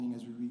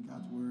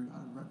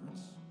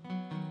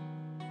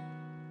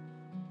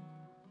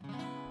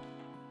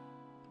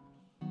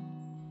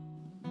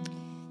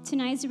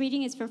Tonight's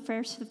reading is for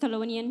 1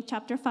 Thessalonians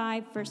chapter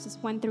 5, verses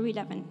 1 through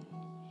 11.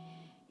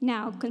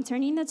 Now,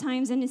 concerning the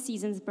times and the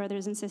seasons,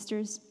 brothers and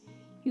sisters,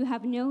 you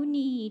have no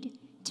need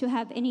to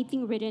have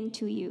anything written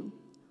to you,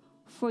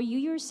 for you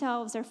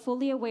yourselves are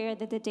fully aware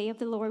that the day of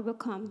the Lord will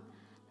come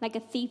like a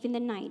thief in the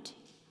night.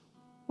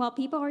 While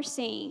people are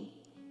saying,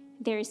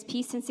 there is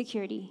peace and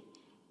security,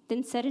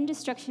 then sudden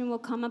destruction will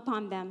come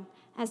upon them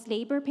as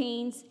labor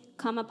pains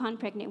come upon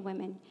pregnant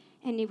women,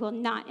 and they will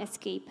not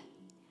escape.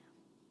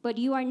 But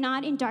you are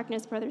not in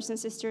darkness, brothers and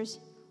sisters,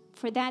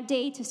 for that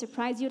day to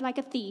surprise you like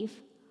a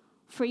thief,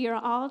 for you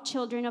are all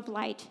children of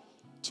light,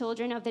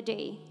 children of the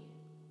day.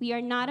 We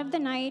are not of the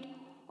night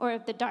or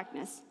of the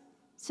darkness.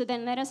 So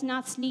then let us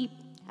not sleep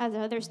as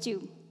others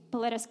do, but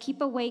let us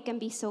keep awake and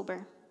be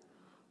sober.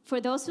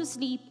 For those who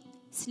sleep,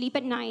 sleep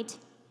at night,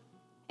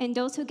 and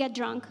those who get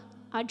drunk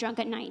are drunk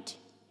at night.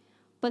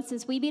 But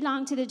since we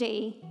belong to the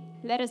day,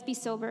 let us be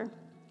sober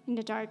in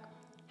the dark,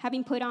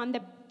 having put on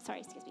the,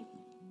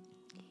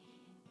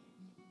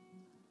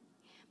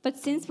 But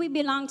since we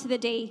belong to the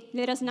day,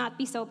 let us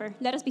be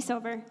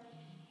sober,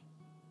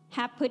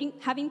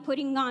 having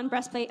putting on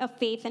breastplate of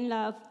faith and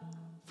love,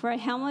 for a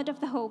helmet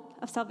of the hope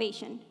of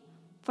salvation.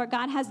 For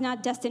God has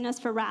not destined us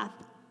for wrath,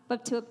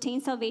 but to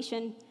obtain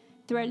salvation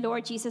through our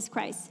Lord Jesus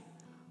Christ,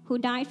 who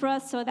died for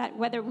us so that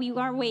whether we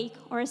are awake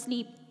or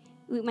asleep,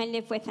 we might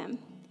live with him.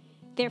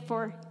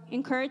 Therefore,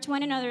 encourage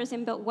one another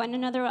and build one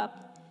another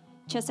up,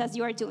 just as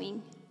you are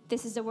doing.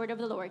 This is the word of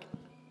the Lord.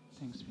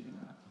 Thanks be to God.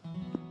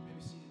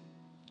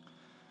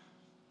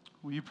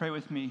 Will you pray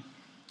with me?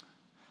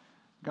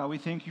 God, we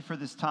thank you for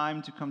this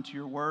time to come to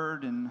your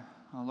word, and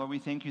Lord, we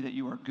thank you that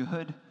you are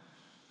good.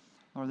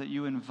 Lord, that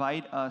you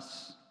invite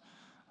us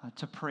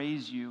to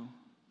praise you.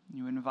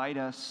 You invite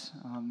us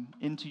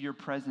into your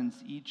presence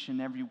each and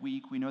every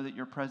week. We know that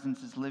your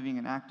presence is living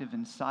and active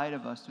inside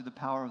of us through the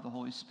power of the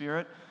Holy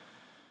Spirit.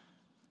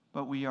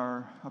 But we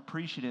are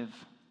appreciative,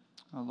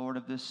 Lord,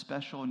 of this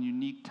special and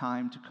unique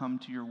time to come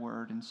to your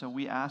word. And so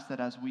we ask that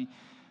as we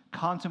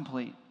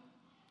contemplate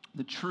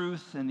the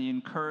truth and the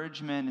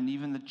encouragement and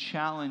even the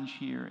challenge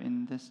here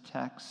in this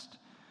text,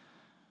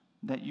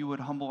 that you would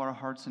humble our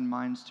hearts and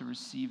minds to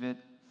receive it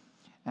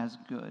as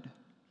good.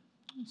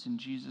 It's in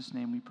Jesus'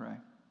 name we pray.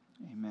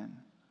 Amen.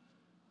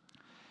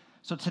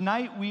 So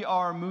tonight we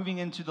are moving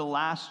into the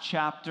last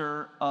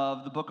chapter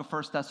of the book of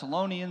 1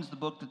 Thessalonians, the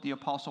book that the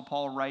Apostle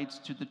Paul writes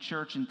to the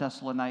church in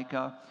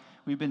Thessalonica.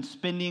 We've been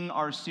spending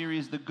our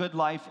series, The Good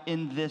Life,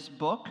 in this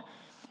book,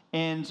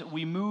 and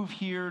we move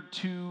here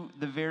to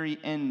the very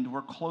end.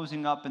 We're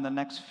closing up in the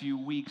next few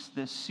weeks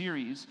this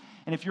series.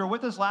 And if you were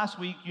with us last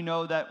week, you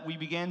know that we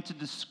began to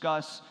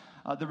discuss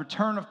the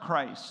return of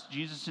Christ,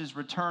 Jesus'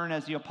 return,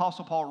 as the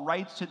Apostle Paul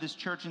writes to this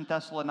church in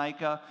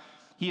Thessalonica.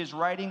 He is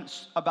writing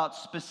about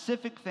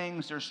specific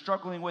things they're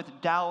struggling with,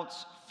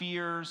 doubts,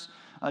 fears,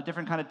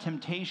 different kind of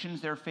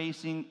temptations they're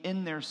facing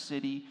in their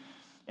city.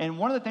 And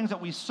one of the things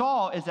that we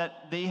saw is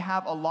that they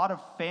have a lot of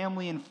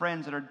family and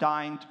friends that are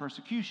dying to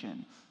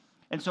persecution.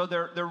 And so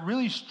they're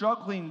really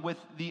struggling with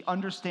the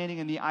understanding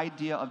and the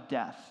idea of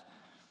death.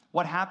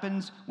 What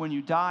happens when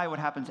you die? What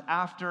happens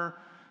after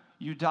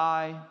you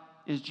die?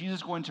 Is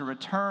Jesus going to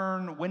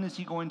return? When is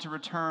he going to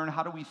return?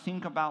 How do we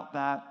think about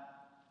that?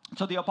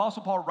 So the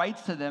Apostle Paul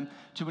writes to them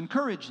to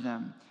encourage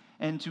them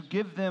and to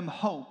give them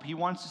hope. He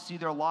wants to see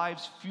their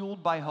lives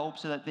fueled by hope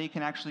so that they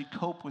can actually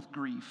cope with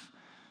grief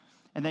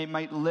and they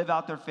might live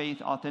out their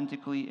faith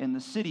authentically in the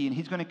city. And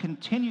he's going to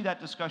continue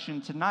that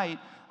discussion tonight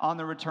on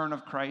the return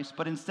of Christ.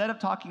 But instead of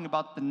talking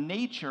about the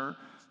nature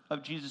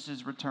of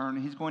Jesus'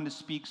 return, he's going to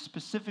speak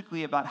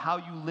specifically about how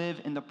you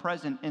live in the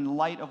present in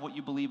light of what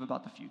you believe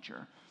about the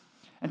future.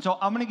 And so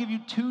I'm going to give you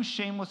two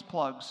shameless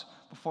plugs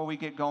before we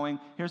get going.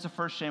 Here's the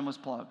first shameless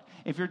plug.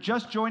 If you're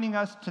just joining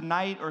us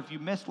tonight, or if you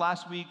missed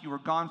last week, you were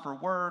gone for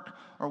work,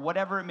 or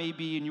whatever it may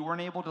be, and you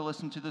weren't able to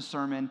listen to the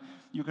sermon,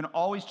 you can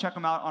always check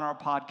them out on our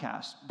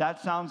podcast.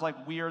 That sounds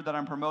like weird that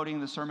I'm promoting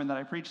the sermon that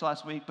I preached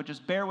last week, but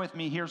just bear with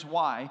me. Here's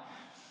why.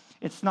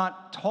 It's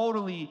not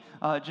totally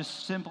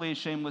just simply a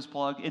shameless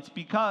plug. It's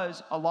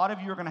because a lot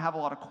of you are going to have a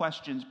lot of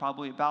questions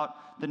probably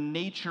about the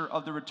nature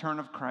of the return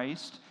of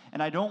Christ.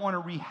 And I don't want to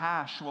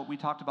rehash what we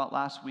talked about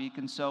last week.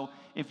 And so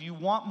if you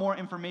want more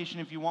information,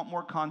 if you want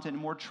more content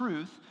and more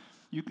truth,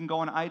 you can go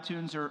on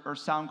iTunes or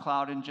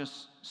SoundCloud and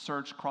just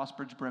search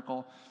Crossbridge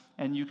Brickell.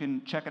 And you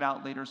can check it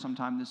out later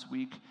sometime this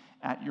week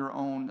at your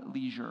own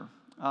leisure.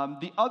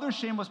 The other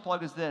shameless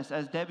plug is this.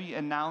 As Debbie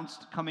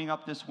announced, coming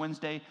up this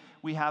Wednesday,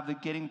 we have the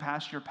Getting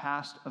Past Your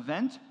Past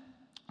event.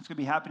 It's going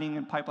to be happening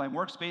in Pipeline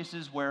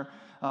Workspaces, where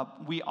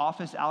we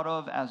office out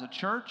of as a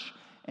church.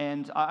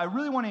 And I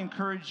really want to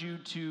encourage you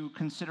to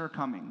consider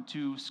coming,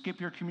 to skip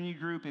your community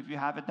group if you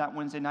have it that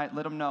Wednesday night.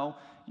 Let them know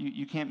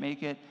you can't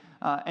make it.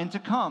 And to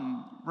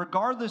come,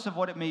 regardless of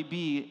what it may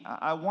be.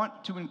 I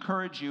want to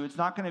encourage you. It's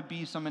not going to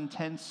be some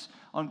intense,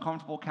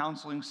 uncomfortable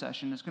counseling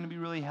session. It's going to be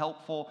really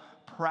helpful,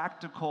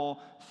 practical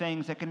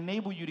things that can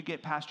enable you to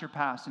get past your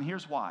past. And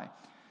here's why.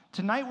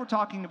 Tonight we're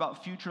talking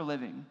about future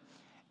living.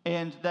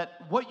 And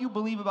that what you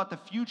believe about the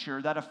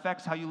future, that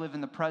affects how you live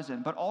in the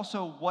present, but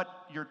also what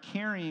you're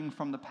carrying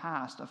from the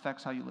past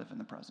affects how you live in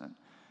the present.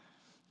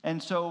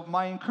 And so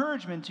my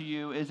encouragement to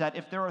you is that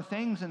if there are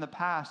things in the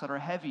past that are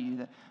heavy,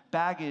 that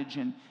baggage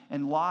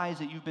and lies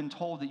that you've been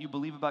told that you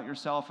believe about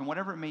yourself and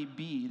whatever it may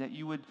be, that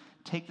you would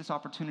take this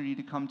opportunity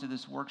to come to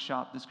this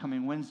workshop this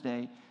coming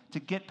Wednesday to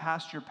get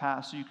past your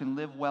past so you can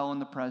live well in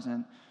the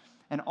present.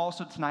 And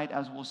also tonight,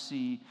 as we'll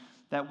see,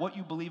 that what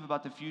you believe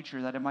about the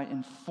future, that it might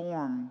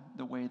inform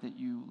the way that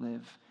you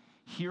live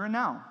here and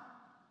now.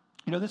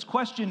 You know, this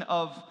question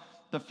of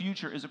the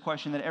future is a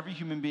question that every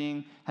human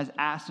being has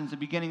asked since the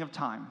beginning of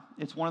time.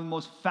 It's one of the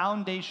most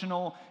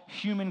foundational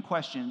human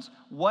questions.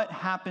 What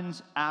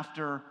happens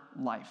after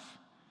life?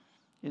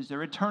 Is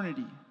there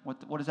eternity?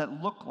 What does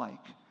that look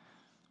like?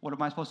 What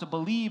am I supposed to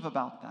believe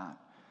about that?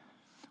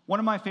 One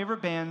of my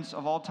favorite bands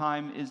of all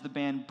time is the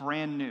band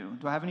Brand New.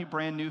 Do I have any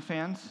Brand New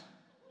fans?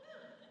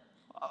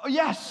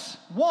 Yes,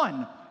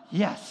 one.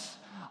 Yes.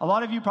 A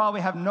lot of you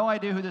probably have no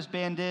idea who this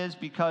band is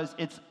because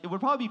it would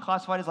probably be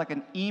classified as like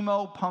an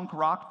emo punk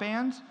rock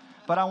band.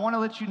 But I want to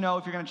let you know,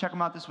 if you're going to check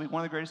them out this week,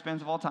 one of the greatest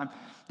bands of all time.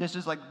 This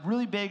is like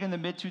really big in the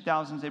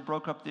mid-2000s. They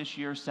broke up this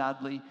year,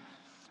 sadly.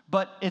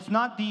 But it's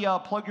not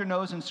the plug your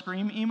nose and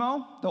scream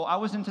emo, though I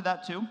was into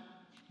that too.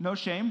 No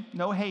shame,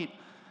 no hate.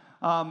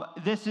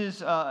 This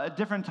is a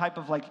different type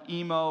of like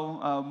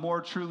emo,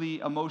 more truly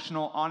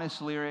emotional,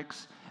 honest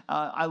lyrics.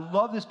 I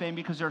love this band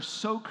because they're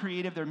so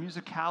creative. Their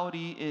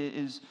musicality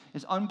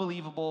is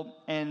unbelievable,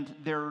 and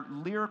their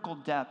lyrical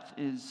depth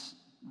is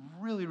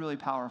really, really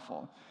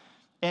powerful.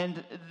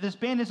 And this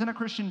band isn't a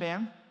Christian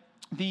band.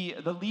 The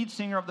lead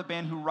singer of the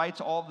band who writes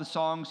all of the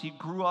songs, he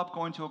grew up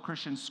going to a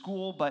Christian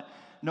school, but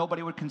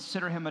nobody would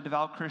consider him a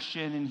devout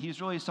Christian, and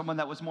he's really someone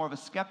that was more of a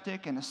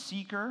skeptic and a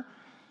seeker.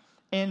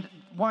 And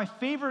my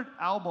favorite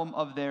album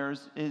of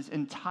theirs is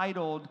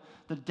entitled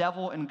 "The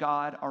Devil and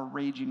God Are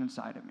Raging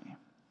Inside of Me."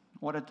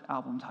 What an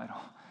album title.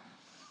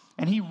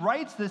 And he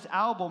writes this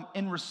album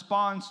in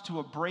response to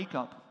a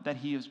breakup that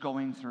he is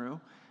going through.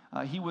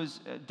 He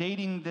was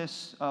dating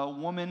this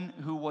woman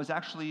who was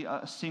actually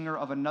a singer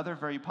of another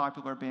very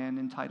popular band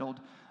entitled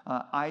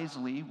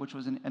Isley, which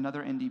was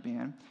another indie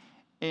band.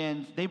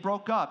 And they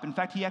broke up. In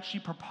fact, he actually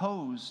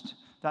proposed.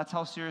 That's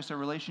how serious their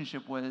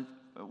relationship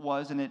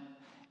was, and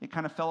it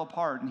kind of fell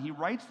apart. And he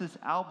writes this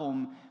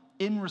album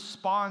in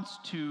response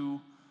to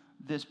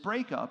this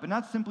breakup. And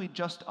not simply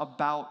just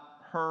about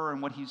her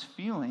and what he's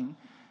feeling,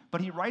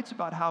 but he writes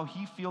about how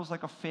he feels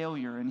like a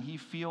failure, and he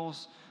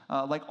feels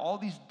like all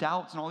these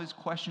doubts and all these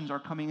questions are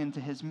coming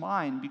into his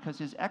mind because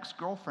his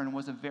ex-girlfriend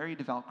was a very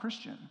devout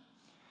Christian.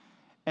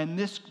 And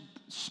this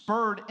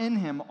spurred in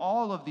him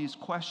all of these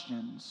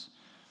questions.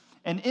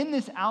 And in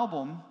this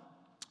album,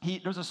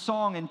 there's a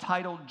song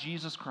entitled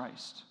 "Jesus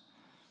Christ."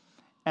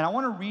 And I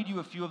want to read you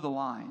a few of the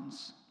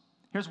lines.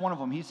 Here's one of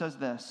them. He says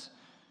this: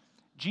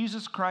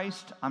 "Jesus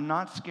Christ, I'm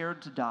not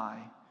scared to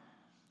die.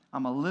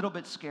 I'm a little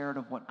bit scared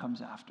of what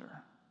comes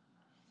after."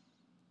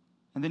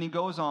 And then he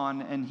goes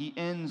on and he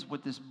ends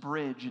with this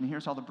bridge, and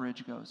here's how the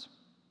bridge goes.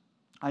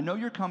 "I know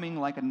you're coming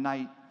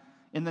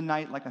in the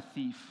night like a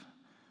thief,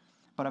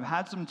 but I've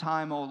had some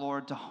time, oh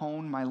Lord, to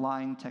hone my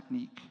lying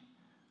technique.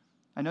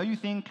 I know you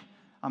think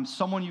I'm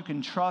someone you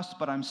can trust,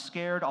 but I'm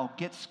scared I'll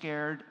get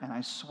scared, and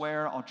I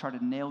swear I'll try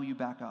to nail you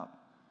back up.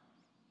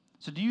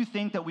 So do you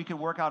think that we could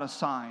work out a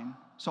sign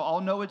so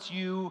I'll know it's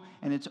you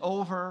and it's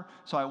over,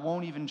 so I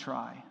won't even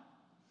try?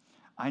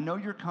 I know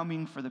you're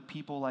coming for the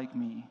people like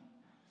me,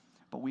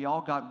 but we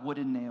all got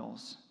wooden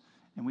nails,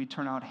 and we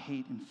turn out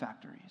hate in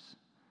factories."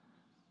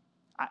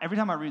 Every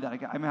time I read that,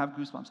 I have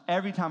goosebumps.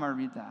 Every time I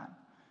read that.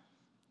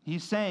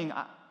 He's saying,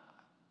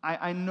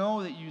 I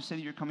know that you say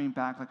that you're coming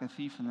back like a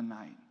thief in the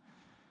night.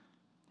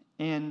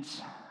 And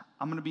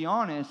I'm going to be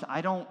honest,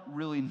 I don't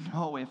really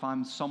know if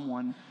I'm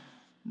someone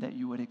that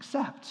you would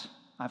accept.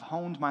 I've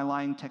honed my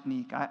lying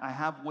technique. I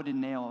have wooden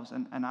nails,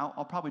 and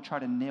I'll probably try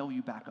to nail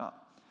you back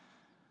up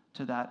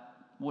to that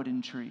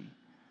wooden tree.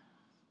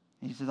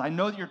 He says, I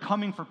know that you're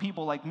coming for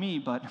people like me,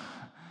 but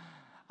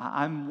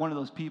I'm one of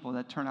those people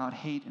that turn out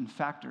hate in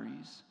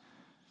factories.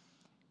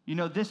 You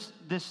know, this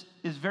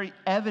is very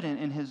evident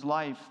in his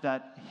life,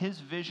 that his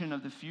vision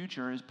of the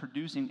future is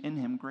producing in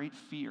him great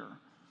fear.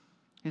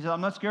 He says,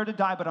 I'm not scared to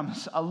die, but I'm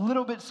a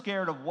little bit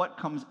scared of what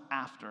comes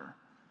after,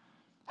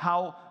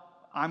 how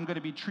I'm going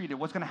to be treated,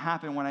 what's going to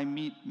happen when I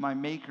meet my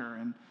maker.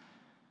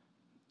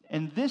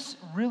 And this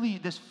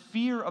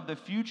fear of the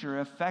future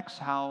affects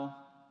how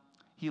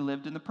he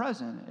lived in the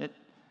present. It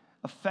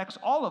affects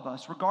all of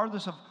us,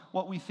 regardless of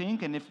what we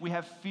think. And if we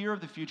have fear of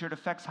the future, it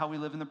affects how we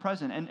live in the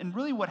present. And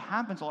really what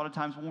happens a lot of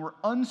times when we're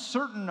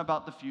uncertain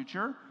about the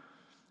future,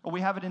 or we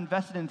haven't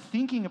invested in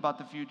thinking about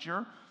the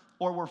future,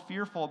 or we're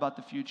fearful about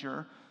the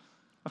future,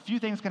 a few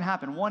things can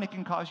happen. One, it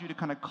can cause you to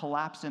kind of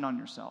collapse in on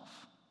yourself,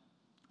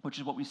 which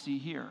is what we see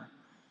here.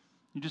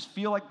 You just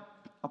feel like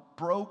a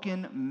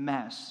broken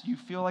mess. You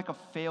feel like a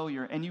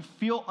failure, and you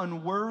feel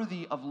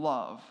unworthy of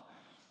love,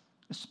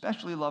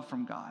 especially love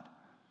from God.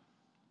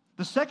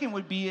 The second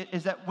would be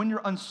is that when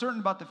you're uncertain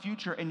about the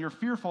future and you're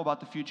fearful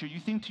about the future, you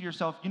think to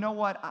yourself, you know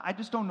what, I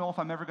just don't know if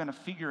I'm ever going to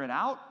figure it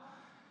out.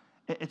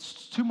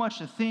 It's too much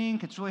to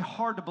think. It's really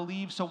hard to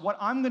believe. So what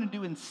I'm going to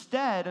do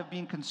instead of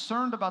being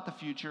concerned about the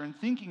future and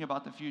thinking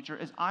about the future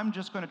is I'm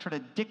just going to try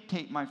to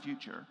dictate my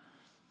future.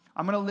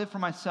 I'm going to live for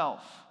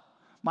myself.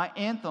 My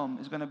anthem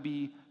is going to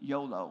be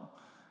YOLO.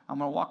 I'm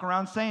going to walk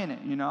around saying it,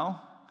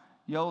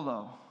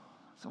 YOLO.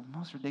 It's the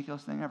most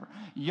ridiculous thing ever.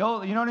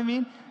 YOLO, you know what I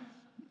mean?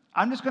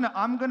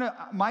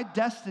 My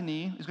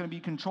destiny is going to be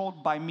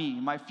controlled by me.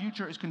 My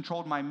future is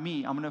controlled by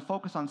me. I'm going to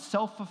focus on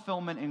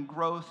self-fulfillment and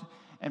growth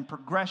and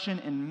progression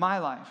in my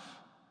life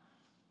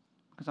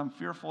because I'm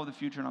fearful of the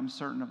future and I'm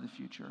certain of the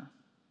future.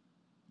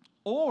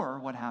 Or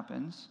what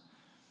happens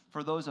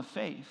for those of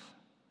faith,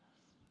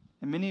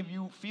 and many of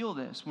you feel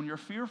this, when you're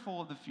fearful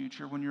of the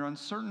future, when you're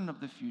uncertain of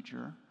the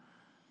future,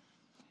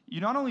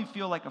 you not only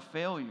feel like a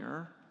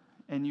failure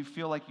and you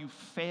feel like you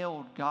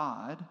failed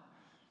God,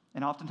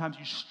 and oftentimes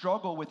you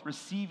struggle with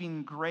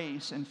receiving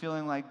grace and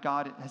feeling like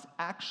God has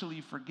actually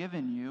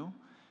forgiven you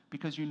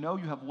because you know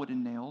you have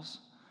wooden nails.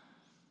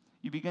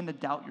 You begin to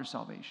doubt your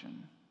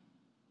salvation.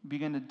 You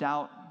begin to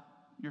doubt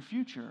your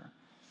future.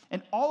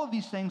 And all of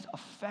these things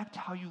affect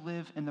how you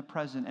live in the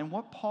present. And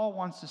what Paul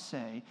wants to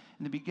say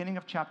in the beginning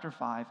of chapter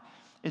 5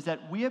 is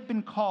that we have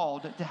been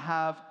called to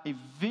have a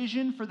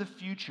vision for the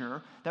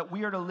future, that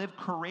we are to live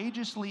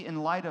courageously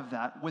in light of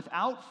that,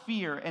 without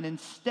fear, and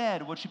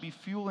instead what should be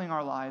fueling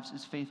our lives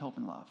is faith, hope,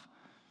 and love.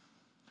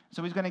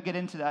 So he's going to get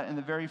into that in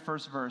the very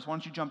first verse. Why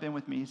don't you jump in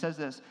with me? He says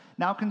this,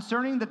 "Now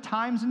concerning the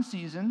times and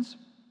seasons,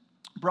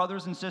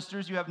 brothers and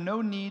sisters, you have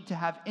no need to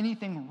have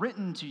anything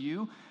written to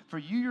you, for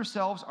you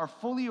yourselves are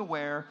fully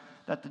aware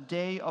that the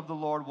day of the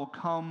Lord will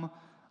come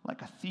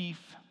like a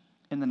thief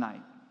in the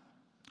night."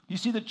 You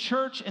see, the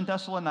church in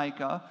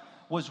Thessalonica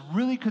was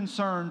really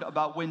concerned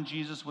about when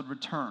Jesus would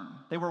return.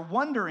 They were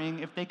wondering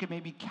if they could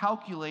maybe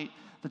calculate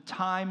the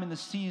time and the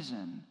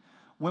season.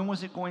 When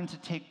was it going to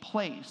take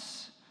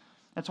place?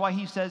 That's why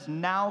he says,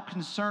 now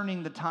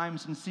concerning the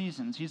times and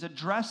seasons. He's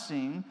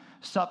addressing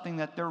something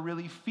that they're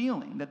really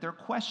feeling, that they're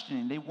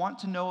questioning. They want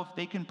to know if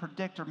they can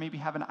predict or maybe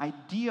have an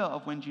idea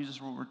of when Jesus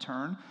will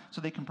return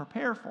so they can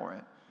prepare for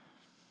it.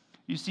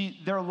 You see,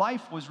 their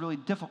life was really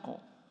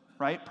difficult,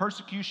 right?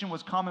 Persecution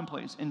was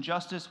commonplace.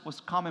 Injustice was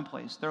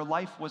commonplace. Their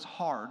life was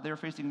hard. They were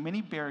facing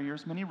many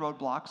barriers, many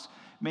roadblocks,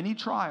 many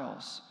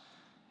trials.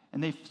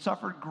 And they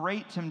suffered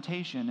great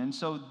temptation. And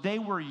so they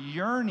were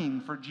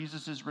yearning for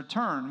Jesus'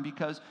 return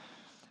because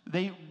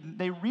they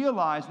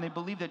realize and they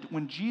believe that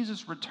when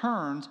Jesus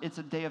returns, it's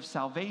a day of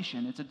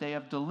salvation. It's a day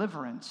of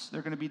deliverance.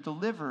 They're going to be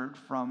delivered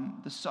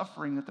from the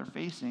suffering that they're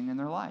facing in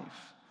their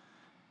life.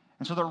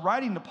 And so they're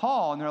writing to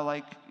Paul and they're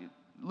like,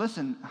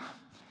 listen,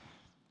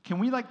 can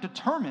we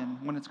determine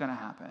when it's going to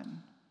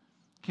happen?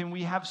 Can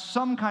we have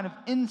some kind of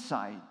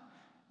insight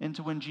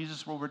into when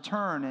Jesus will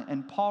return?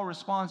 And Paul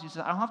responds, he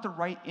says, I don't have to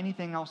write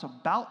anything else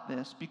about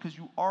this because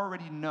you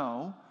already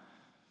know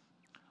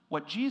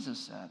what Jesus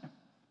said.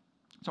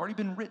 It's already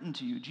been written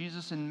to you.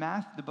 Jesus in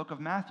the book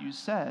of Matthew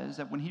says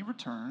that when he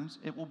returns,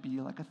 it will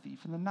be like a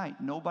thief in the night.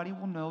 Nobody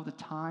will know the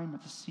time or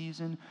the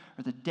season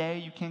or the day.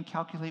 You can't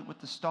calculate with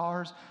the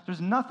stars.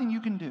 There's nothing you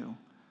can do.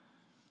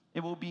 It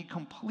will be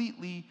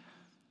completely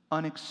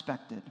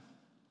unexpected.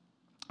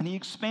 And he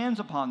expands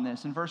upon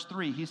this in verse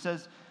 3. He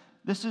says,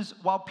 this is,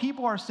 while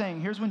people are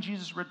saying, here's when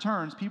Jesus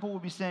returns, people will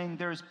be saying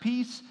there is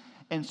peace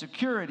and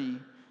security,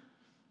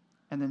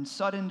 and then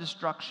sudden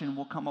destruction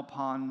will come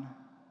upon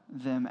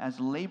them as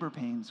labor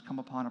pains come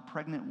upon a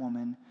pregnant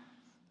woman,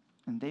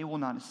 and they will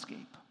not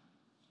escape.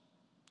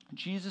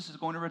 Jesus is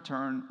going to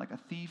return like a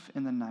thief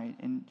in the night,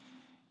 and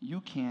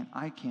you can't,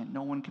 I can't,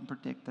 no one can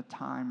predict the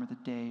time or the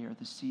day or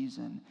the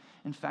season.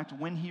 In fact,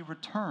 when he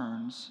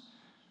returns,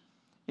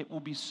 it will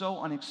be so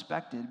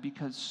unexpected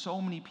because so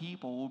many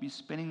people will be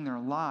spending their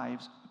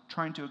lives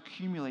trying to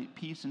accumulate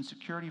peace and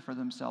security for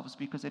themselves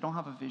because they don't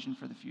have a vision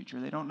for the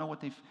future. They don't know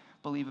what they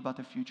believe about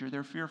the future.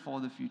 They're fearful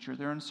of the future.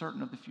 They're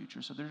uncertain of the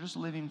future. So they're just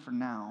living for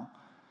now.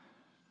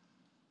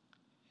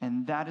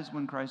 And that is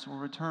when Christ will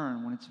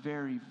return, when it's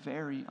very,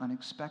 very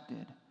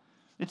unexpected.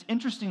 It's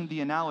interesting,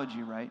 the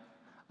analogy, right?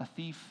 A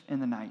thief in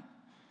the night.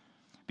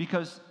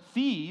 Because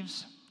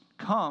thieves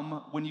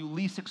come when you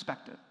least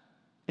expect it.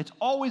 It's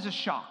always a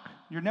shock.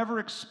 You're never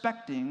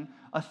expecting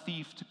a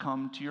thief to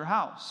come to your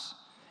house.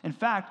 In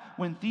fact,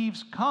 when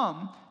thieves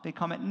come, they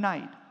come at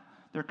night.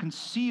 They're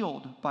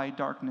concealed by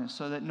darkness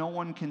so that no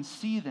one can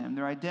see them.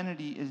 Their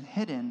identity is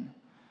hidden.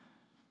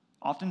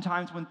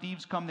 Oftentimes when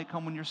thieves come, they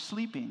come when you're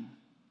sleeping.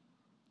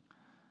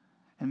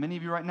 And many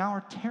of you right now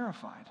are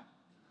terrified.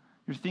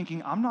 You're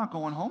thinking, I'm not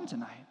going home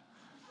tonight.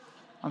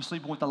 I'm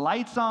sleeping with the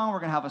lights on. We're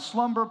going to have a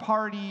slumber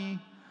party.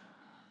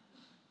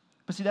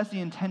 But see, that's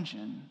the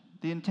intention.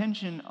 The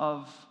intention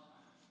of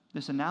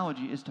this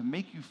analogy is to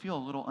make you feel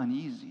a little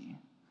uneasy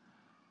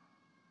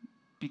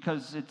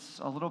because it's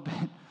a little bit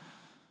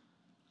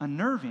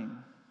unnerving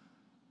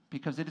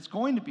because it is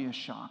going to be a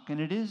shock and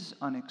it is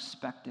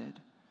unexpected.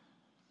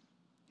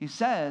 He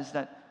says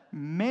that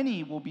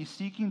many will be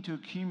seeking to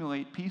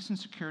accumulate peace and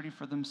security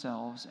for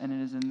themselves, and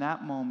it is in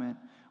that moment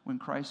when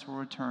Christ will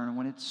return,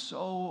 when it's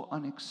so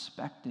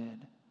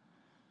unexpected.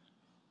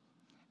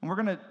 And we're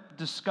going to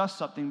discuss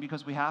something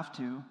because we have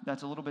to.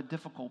 That's a little bit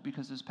difficult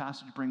because this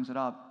passage brings it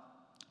up.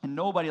 And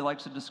nobody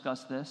likes to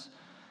discuss this,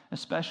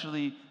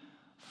 especially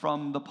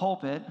from the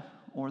pulpit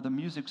or the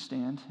music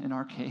stand in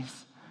our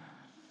case.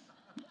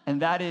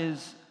 And that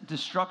is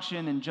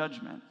destruction and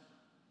judgment,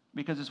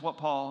 because it's what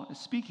Paul is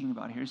speaking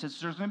about here. He says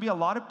there's going to be a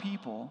lot of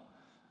people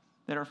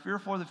that are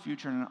fearful of the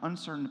future and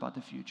uncertain about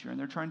the future, and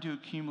they're trying to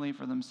accumulate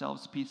for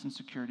themselves peace and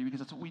security because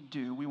that's what we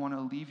do. We want to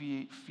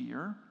alleviate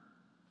fear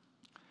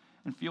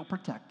and feel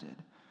protected.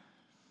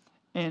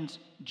 And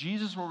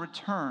Jesus will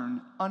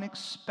return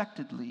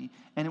unexpectedly,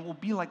 and it will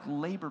be like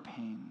labor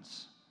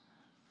pains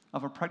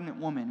of a pregnant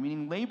woman,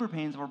 meaning labor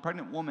pains of a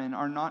pregnant woman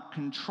are not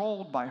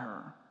controlled by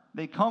her.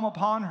 They come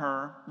upon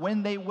her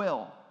when they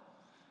will,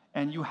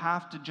 and you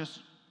have to just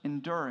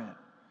endure it.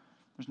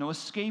 There's no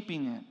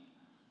escaping it.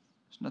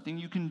 There's nothing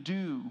you can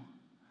do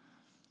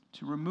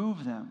to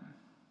remove them.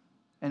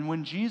 And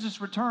when Jesus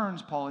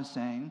returns, Paul is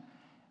saying,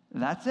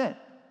 that's it.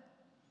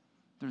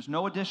 There's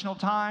no additional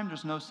time.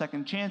 There's no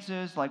second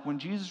chances. Like when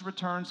Jesus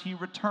returns, he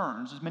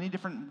returns. There's many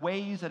different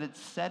ways that it's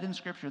said in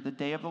Scripture, the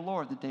day of the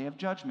Lord, the day of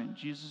judgment,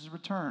 Jesus'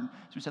 return.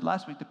 As we said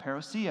last week, the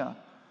parousia.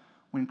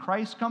 When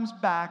Christ comes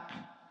back,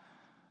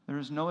 there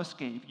is no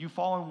escape. You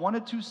fall on one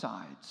of two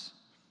sides,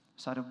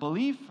 the side of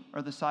belief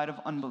or the side of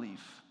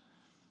unbelief.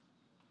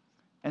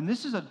 And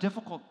this is a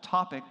difficult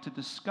topic to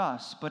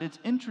discuss, but it's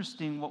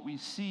interesting what we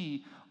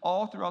see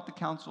all throughout the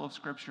counsel of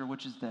Scripture,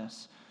 which is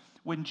this.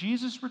 When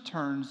Jesus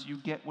returns, you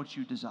get what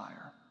you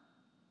desire.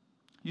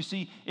 You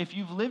see, if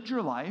you've lived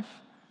your life,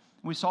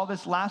 we saw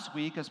this last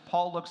week as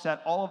Paul looks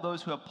at all of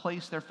those who have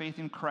placed their faith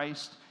in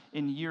Christ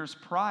in years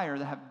prior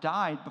that have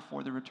died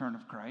before the return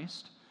of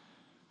Christ,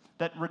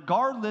 that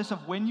regardless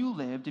of when you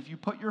lived, if you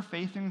put your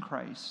faith in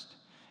Christ,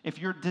 if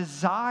your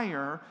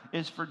desire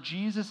is for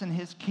Jesus and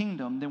his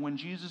kingdom, then when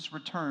Jesus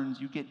returns,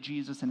 you get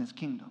Jesus and his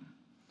kingdom.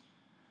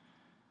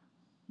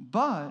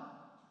 But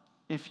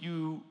if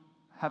you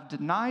have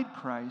denied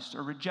Christ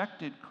or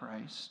rejected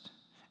Christ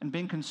and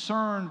been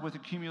concerned with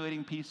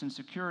accumulating peace and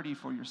security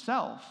for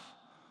yourself,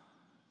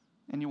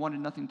 and you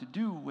wanted nothing to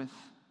do with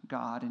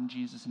God and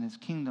Jesus and his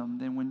kingdom,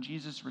 then when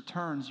Jesus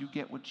returns, you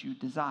get what you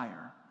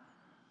desire,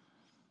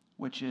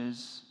 which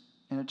is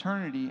an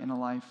eternity and a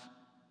life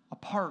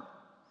apart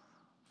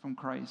from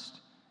Christ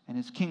and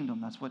his kingdom.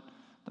 That's what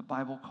the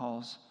Bible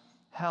calls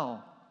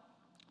hell.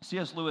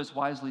 C.S. Lewis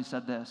wisely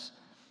said this: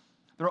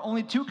 there are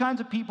only two kinds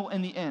of people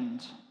in the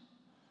end: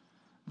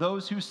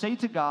 those who say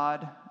to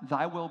God,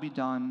 thy will be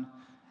done,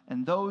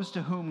 and those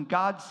to whom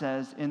God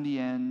says in the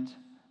end,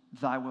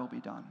 thy will be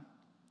done.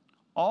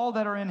 All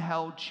that are in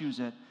hell choose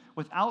it.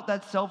 Without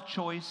that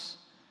self-choice,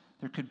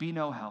 there could be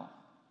no hell.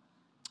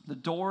 The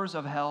doors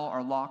of hell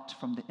are locked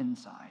from the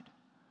inside.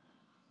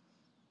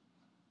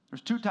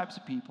 There's two types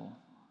of people: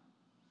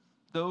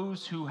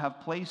 those who have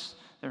placed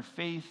their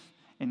faith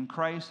in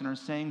Christ and are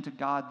saying to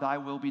God, thy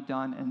will be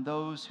done, and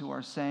those who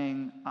are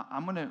saying,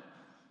 I'm going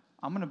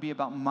to be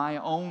about my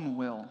own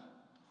will.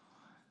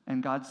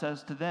 And God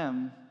says to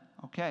them,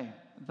 okay,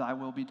 thy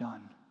will be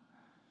done.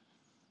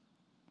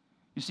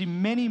 You see,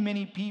 many,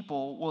 many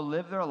people will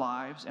live their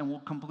lives and will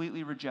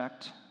completely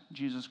reject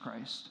Jesus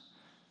Christ.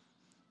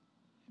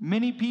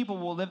 Many people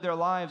will live their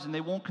lives and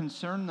they won't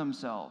concern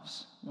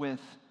themselves with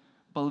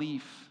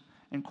belief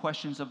and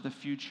questions of the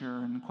future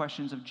and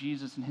questions of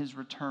Jesus and his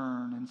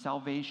return and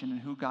salvation and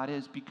who God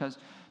is, because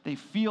they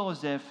feel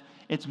as if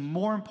it's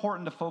more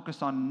important to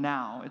focus on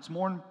now. It's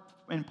more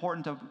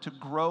important to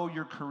grow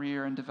your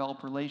career and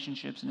develop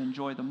relationships and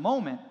enjoy the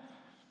moment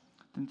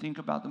than think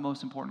about the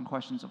most important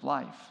questions of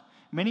life.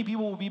 Many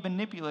people will be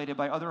manipulated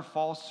by other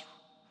false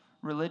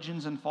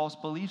religions and false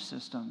belief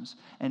systems.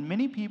 And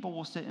many people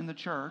will sit in the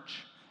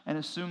church and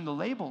assume the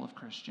label of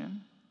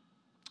Christian,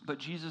 but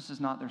Jesus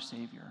is not their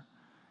Savior.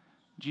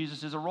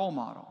 Jesus is a role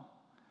model.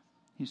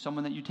 He's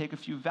someone that you take a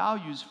few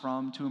values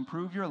from to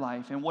improve your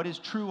life. And what is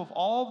true of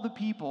all of the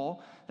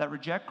people that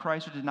reject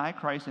Christ or deny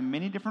Christ in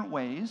many different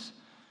ways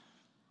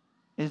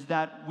is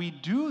that we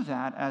do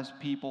that as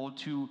people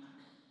to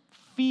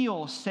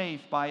feel safe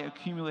by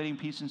accumulating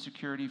peace and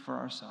security for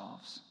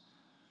ourselves.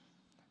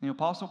 The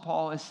Apostle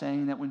Paul is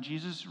saying that when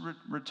Jesus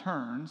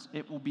returns,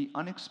 it will be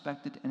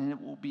unexpected and it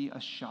will be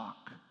a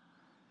shock.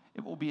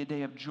 It will be a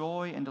day of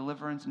joy and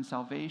deliverance and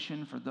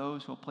salvation for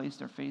those who have placed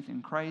their faith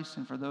in Christ,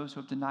 and for those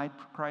who have denied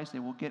Christ, they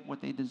will get what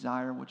they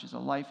desire, which is a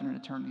life and an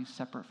eternity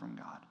separate from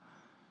God.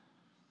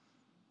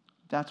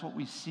 That's what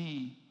we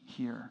see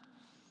here.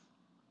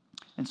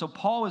 And so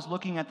Paul is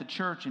looking at the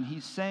church and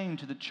he's saying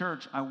to the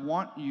church, I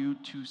want you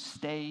to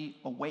stay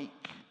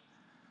awake.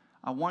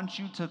 I want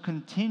you to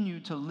continue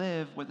to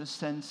live with a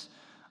sense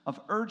of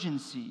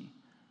urgency.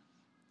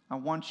 I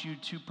want you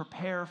to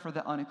prepare for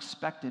the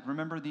unexpected.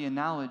 Remember the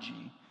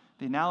analogy.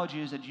 The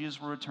analogy is that Jesus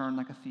will return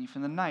like a thief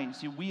in the night.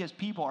 See, we as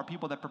people are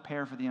people that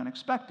prepare for the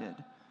unexpected.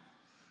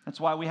 That's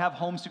why we have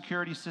home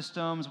security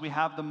systems, we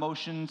have the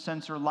motion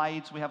sensor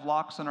lights, we have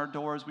locks on our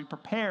doors. We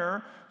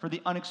prepare for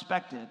the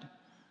unexpected.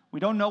 We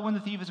don't know when the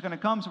thief is going to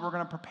come, so we're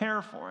going to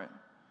prepare for it.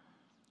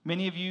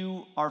 Many of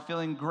you are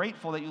feeling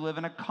grateful that you live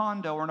in a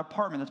condo or an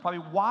apartment. That's probably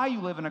why you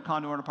live in a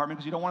condo or an apartment,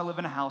 because you don't want to live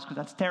in a house, because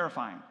that's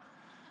terrifying.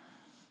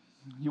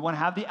 You want to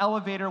have the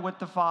elevator with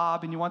the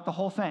fob, and you want the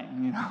whole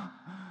thing, you know.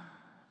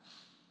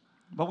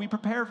 But we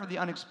prepare for the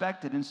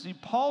unexpected. And see,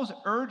 Paul's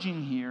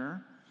urging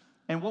here,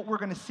 and what we're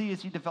going to see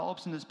as he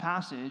develops in this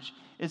passage,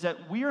 is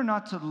that we are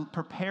not to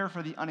prepare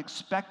for the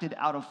unexpected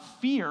out of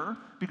fear,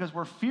 because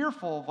we're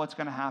fearful of what's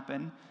going to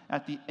happen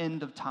at the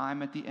end of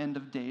time, at the end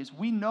of days.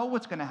 We know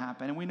what's going to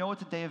happen, and we know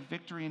it's a day of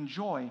victory and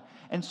joy.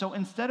 And so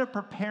instead of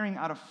preparing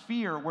out of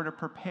fear, we're to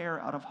prepare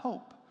out of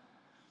hope,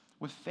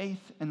 with faith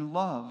and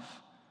love,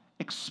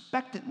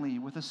 expectantly,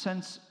 with a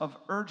sense of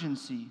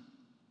urgency.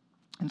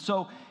 And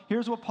so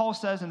here's what Paul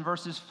says in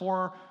verses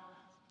 4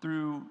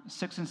 through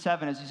 6 and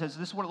 7, as he says,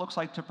 this is what it looks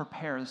like to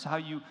prepare. This is how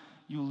you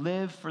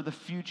live for the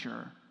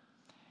future.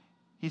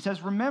 He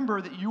says,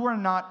 remember that you are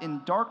not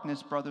in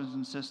darkness, brothers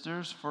and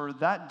sisters, for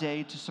that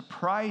day to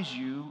surprise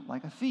you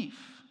like a thief.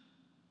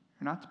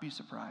 You're not to be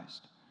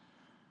surprised.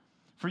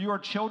 For you are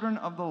children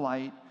of the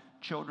light,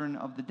 children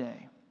of the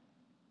day.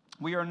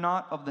 We are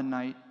not of the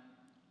night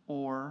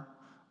or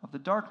of the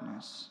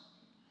darkness.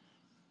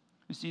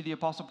 You see, the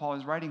Apostle Paul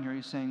is writing here.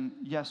 He's saying,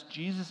 yes,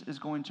 Jesus is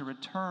going to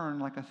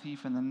return like a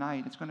thief in the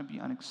night. It's going to be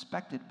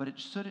unexpected, but it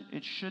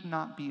should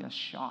not be a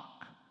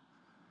shock,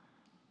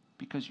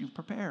 because you've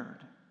prepared,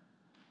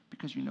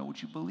 because you know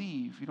what you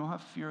believe. You don't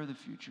have fear of the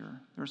future.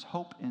 There's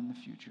hope in the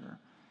future.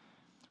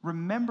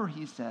 Remember,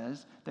 he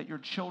says, that you're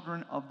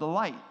children of the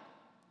light.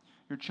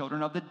 You're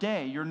children of the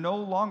day. You're no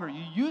longer,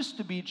 you used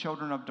to be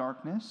children of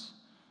darkness,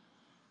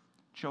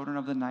 children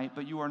of the night,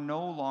 but you are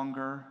no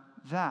longer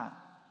that.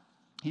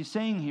 He's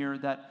saying here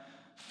that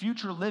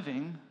future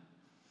living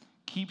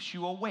keeps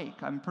you awake.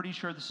 I'm pretty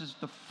sure this is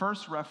the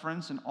first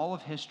reference in all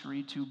of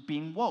history to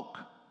being woke.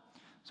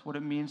 That's what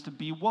it means to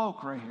be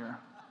woke right here.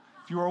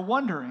 If you are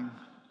wondering,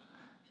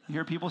 you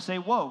hear people say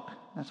woke.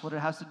 That's what it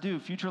has to do.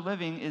 Future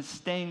living is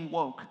staying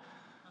woke.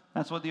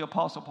 That's what the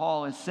Apostle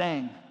Paul is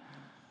saying.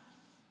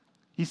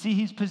 You see,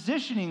 he's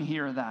positioning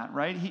here that,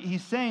 right?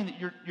 He's saying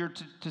that you're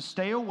to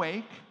stay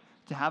awake,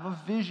 to have a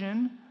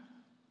vision,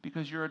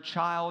 because you're a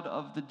child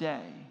of the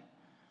day.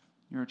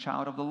 You're a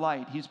child of the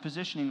light. He's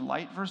positioning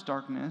light versus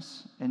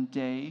darkness and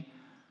day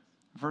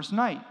versus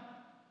night.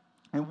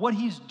 And what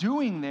he's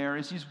doing there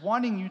is he's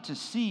wanting you to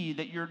see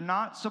that you're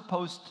not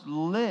supposed to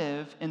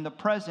live in the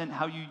present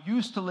how you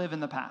used to live in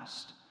the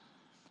past,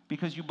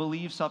 because you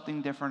believe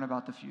something different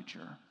about the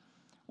future.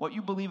 What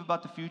you believe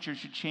about the future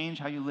should change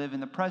how you live in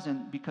the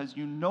present, because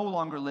you no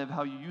longer live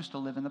how you used to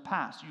live in the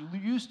past. You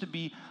used to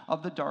be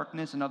of the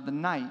darkness and of the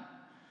night,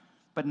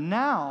 but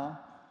now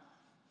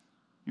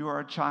you are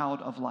a child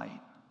of light.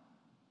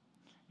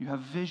 You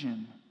have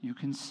vision. You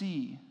can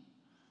see.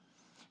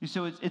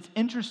 So it's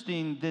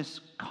interesting,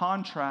 this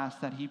contrast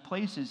that he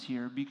places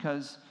here,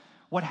 because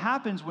what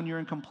happens when you're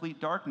in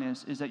complete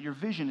darkness is that your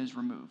vision is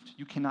removed.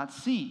 You cannot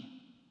see.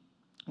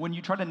 When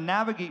you try to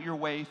navigate your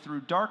way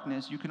through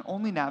darkness, you can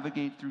only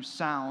navigate through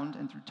sound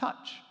and through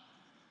touch,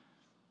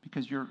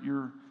 because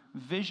your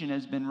vision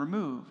has been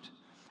removed.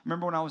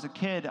 Remember when I was a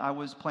kid, I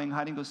was playing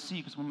hide and go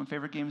seek. It's one of my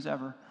favorite games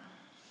ever.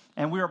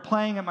 And we were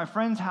playing at my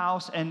friend's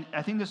house, and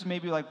I think this is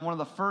maybe like one of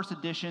the first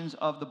editions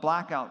of the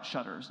blackout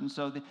shutters. And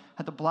so they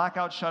had the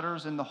blackout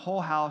shutters in the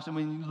whole house, and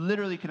when you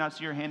literally cannot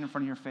see your hand in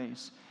front of your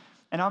face.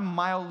 And I'm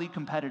mildly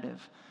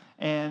competitive.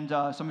 And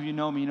some of you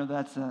know me, you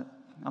know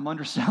I'm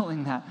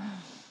underselling that.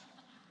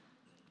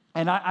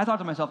 And I thought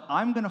to myself,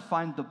 I'm going to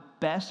find the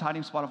best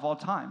hiding spot of all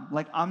time.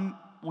 Like,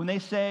 when they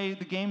say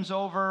the game's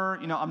over,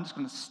 I'm just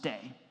going to stay.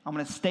 I'm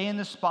going to stay in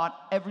this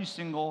spot every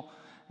single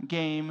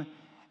game.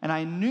 And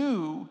I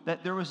knew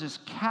that there was this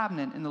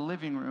cabinet in the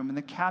living room, and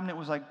the cabinet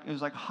was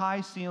like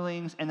high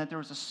ceilings, and that there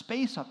was a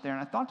space up there.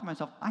 And I thought to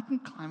myself, I can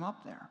climb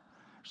up there.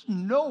 There's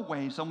no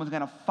way someone's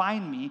going to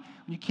find me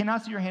when you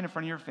cannot see your hand in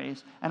front of your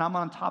face, and I'm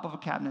on top of a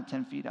cabinet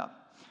 10 feet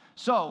up.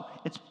 So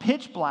it's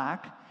pitch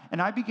black,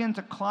 and I begin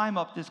to climb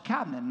up this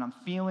cabinet, and I'm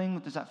feeling,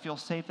 does that feel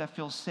safe? That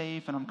feels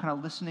safe, and I'm kind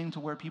of listening to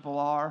where people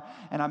are,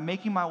 and I'm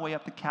making my way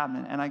up the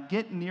cabinet, and I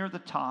get near the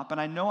top, and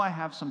I know I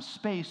have some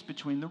space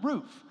between the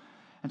roof.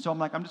 And so I'm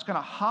like, I'm just going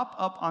to hop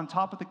up on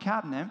top of the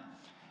cabinet,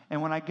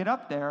 and when I get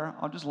up there,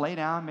 I'll just lay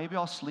down. Maybe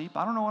I'll sleep.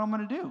 I don't know what I'm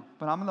going to do,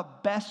 but I'm in the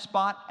best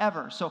spot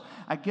ever. So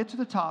I get to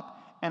the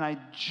top, and I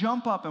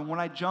jump up, and when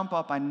I jump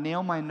up, I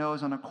nail my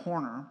nose on a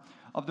corner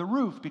of the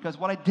roof, because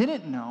what I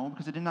didn't know,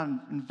 because I did not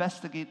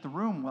investigate the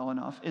room well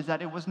enough, is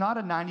that it was not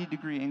a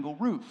 90-degree angle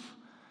roof.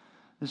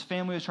 This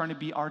family was trying to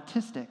be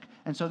artistic,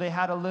 and so they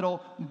had a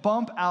little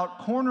bump-out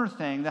corner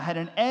thing that had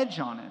an edge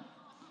on it.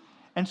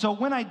 And so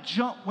when I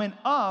went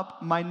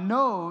up, my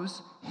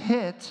nose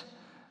hit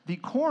the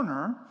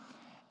corner,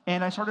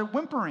 and I started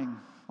whimpering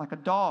like a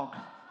dog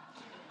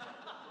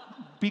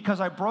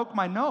because I broke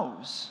my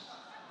nose.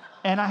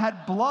 And I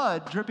had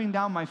blood dripping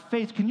down my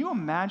face. Can you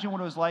imagine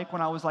what it was like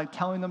when I was like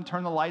telling them,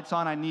 turn the lights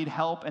on, I need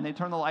help, and they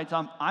turn the lights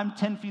on. I'm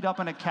 10 feet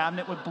up in a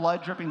cabinet with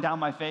blood dripping down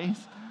my face.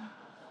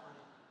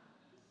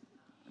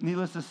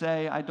 Needless to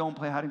say, I don't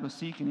play hide and go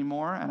seek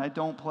anymore, and I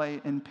don't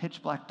play in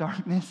pitch black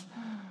darkness.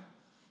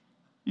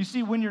 You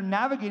see, when you're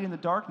navigating the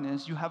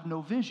darkness, you have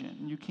no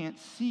vision. You can't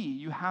see.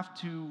 You have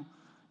to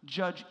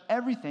judge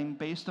everything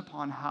based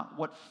upon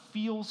what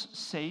feels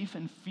safe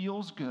and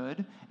feels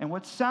good, and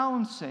what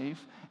sounds safe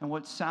and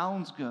what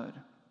sounds good.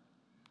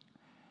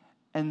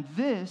 And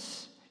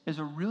this is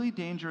a really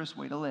dangerous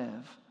way to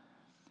live,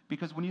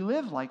 because when you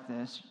live like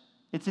this,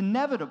 it's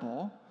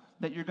inevitable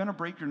that you're going to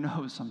break your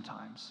nose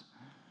sometimes,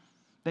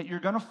 that you're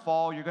going to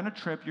fall, you're going to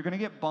trip, you're going to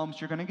get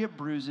bumps, you're going to get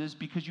bruises,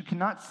 because you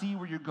cannot see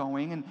where you're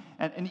going.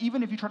 And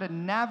even if you try to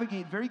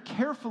navigate very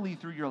carefully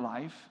through your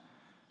life,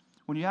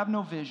 when you have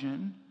no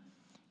vision,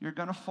 you're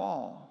going to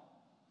fall.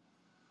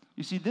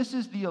 You see, this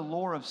is the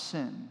allure of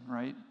sin,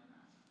 right?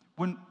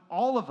 When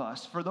all of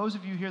us, for those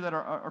of you here that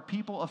are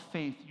people of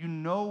faith, you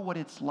know what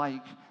it's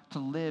like to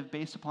live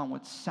based upon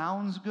what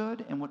sounds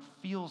good and what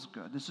feels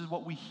good. This is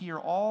what we hear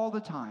all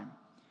the time.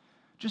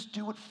 Just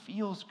do what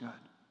feels good.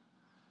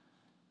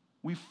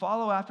 We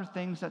follow after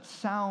things that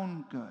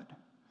sound good.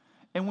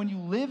 And when you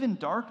live in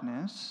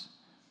darkness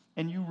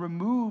and you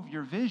remove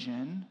your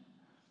vision,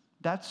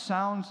 that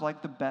sounds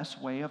like the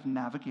best way of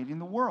navigating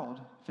the world.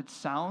 If it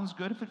sounds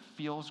good, if it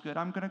feels good,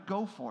 I'm going to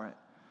go for it.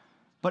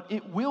 But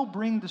it will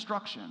bring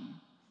destruction.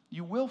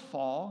 You will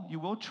fall, you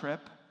will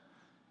trip,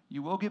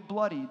 you will get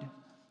bloodied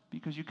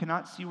because you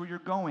cannot see where you're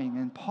going.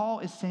 And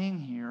Paul is saying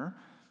here,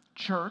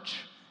 church,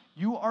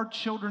 you are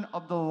children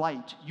of the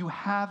light. You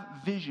have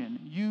vision.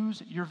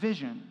 Use your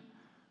vision.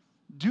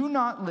 Do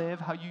not live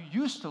how you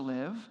used to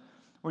live,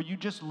 where you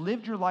just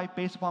lived your life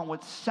based upon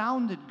what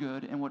sounded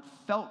good and what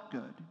felt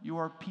good. You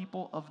are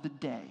people of the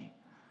day.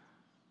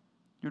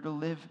 You're to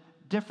live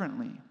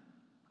differently.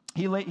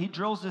 He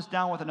drills this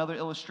down with another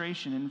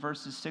illustration in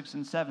verses 6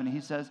 and 7.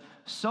 He says,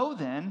 so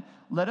then,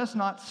 let us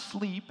not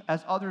sleep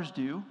as others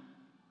do,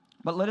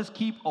 but let us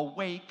keep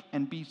awake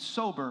and be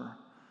sober.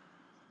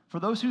 For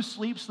those who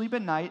sleep, sleep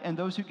at night, and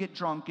those who get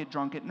drunk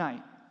at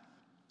night.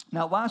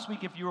 Now, last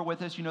week, if you were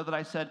with us, you know that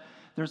I said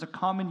there's a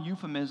common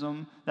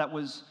euphemism that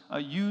was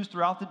used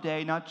throughout the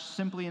day, not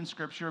simply in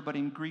Scripture, but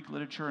in Greek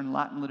literature and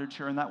Latin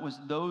literature, and that was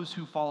those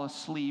who fall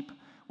asleep,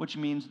 which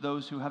means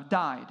those who have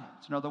died.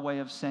 It's another way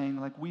of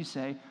saying, like we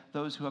say,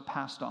 those who have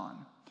passed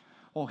on.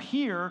 Well,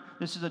 here,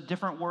 this is a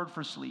different word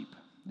for sleep.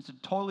 It's a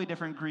totally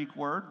different Greek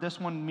word. This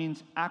one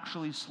means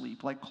actually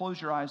sleep, like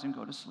close your eyes and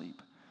go to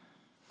sleep.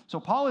 So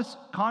Paul is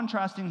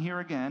contrasting here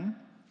again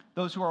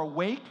those who are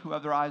awake, who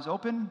have their eyes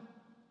open,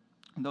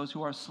 and those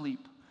who are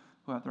asleep,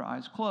 who have their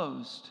eyes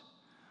closed,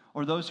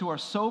 or those who are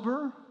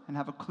sober and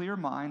have a clear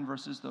mind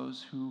versus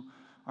those who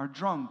are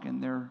drunk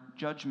and their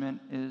judgment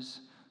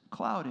is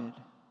clouded.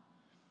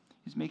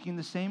 He's making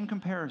the same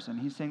comparison.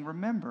 He's saying,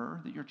 remember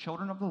that you're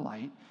children of the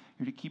light.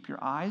 You're to keep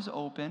your eyes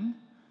open,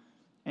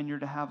 and you're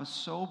to have a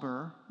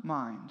sober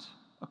mind,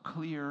 a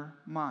clear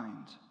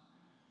mind.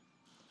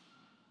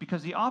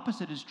 Because the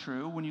opposite is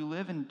true. When you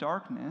live in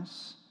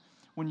darkness,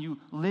 when you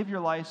live your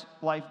life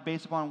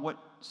based upon what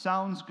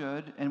sounds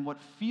good and what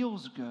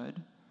feels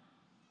good,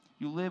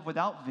 you live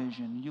without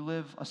vision. You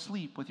live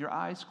asleep with your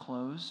eyes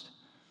closed,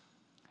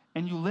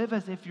 and you live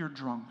as if you're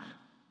drunk.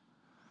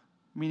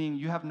 Meaning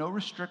you have no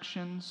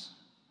restrictions,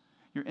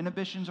 your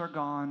inhibitions are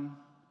gone,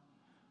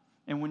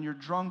 and when you're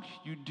drunk,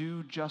 you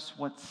do just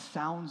what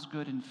sounds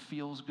good and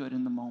feels good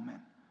in the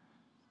moment.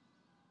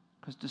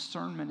 Because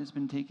discernment has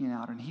been taken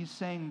out. And he's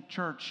saying,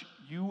 church,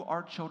 you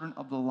are children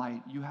of the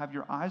light. You have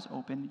your eyes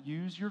open,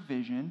 use your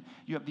vision,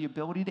 you have the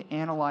ability to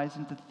analyze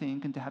and to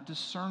think and to have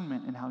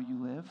discernment in how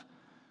you live.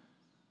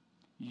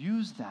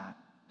 Use that.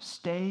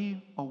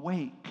 Stay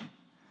awake.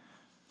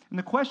 And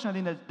the question I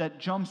think that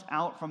jumps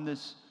out from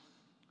this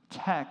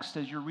text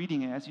as you're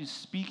reading it, as he's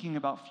speaking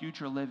about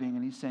future living,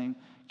 and he's saying,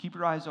 keep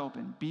your eyes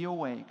open, be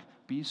awake,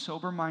 be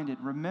sober-minded,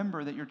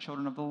 remember that you're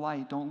children of the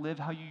light, don't live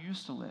how you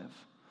used to live,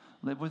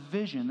 live with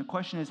vision. The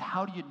question is,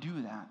 how do you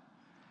do that?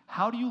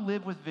 How do you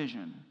live with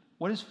vision?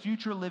 What does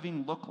future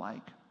living look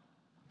like?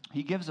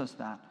 He gives us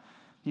that.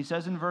 He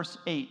says in verse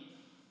 8,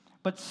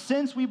 but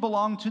since we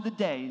belong to the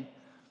day,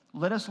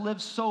 let us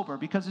live sober,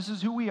 because this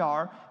is who we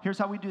are. Here's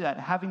how we do that.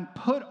 Having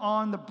put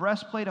on the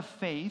breastplate of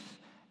faith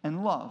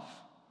and love,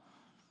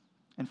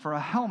 and for a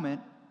helmet,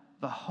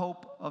 the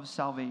hope of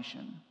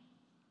salvation.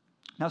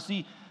 Now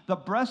see, the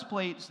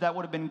breastplates that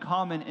would have been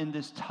common in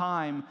this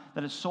time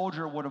that a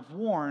soldier would have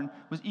worn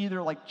was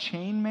either like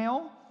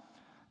chainmail,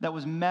 that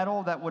was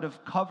metal that would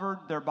have covered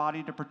their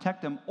body to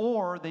protect them,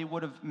 or they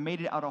would have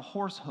made it out of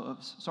horse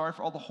hooves. Sorry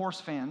for all the horse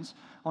fans.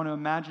 I want to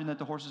imagine that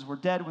the horses were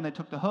dead when they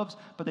took the hooves,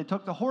 but they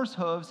took the horse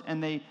hooves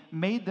and they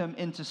made them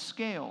into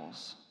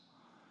scales.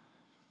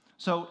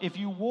 So if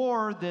you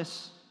wore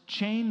this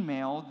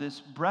chainmail, this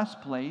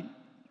breastplate,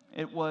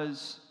 it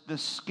was the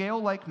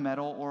scale-like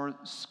metal or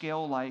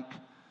scale-like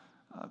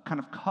kind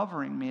of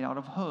covering made out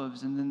of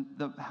hooves, and then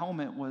the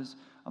helmet was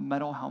a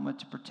metal helmet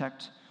to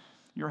protect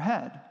your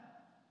head.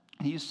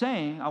 And he's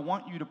saying, I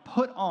want you to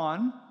put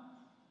on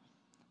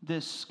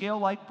this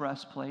scale-like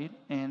breastplate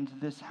and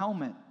this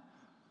helmet,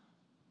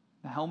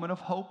 the helmet of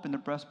hope and the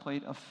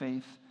breastplate of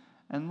faith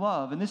and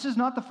love. And this is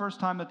not the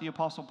first time that the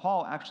Apostle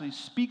Paul actually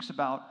speaks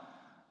about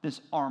this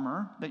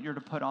armor that you're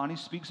to put on. He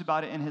speaks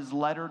about it in his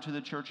letter to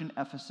the church in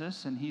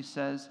Ephesus, and he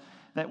says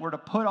that we're to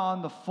put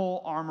on the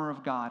full armor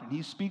of God. And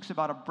he speaks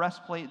about a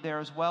breastplate there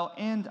as well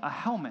and a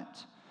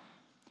helmet.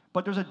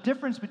 But there's a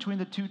difference between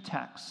the two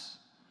texts.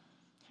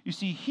 You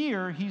see,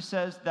 here he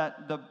says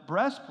that the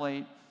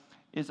breastplate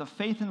is of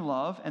faith and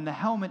love, and the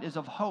helmet is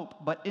of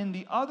hope. But in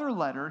the other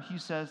letter, he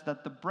says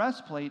that the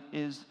breastplate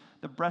is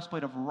the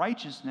breastplate of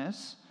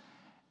righteousness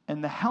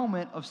and the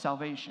helmet of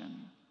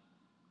salvation.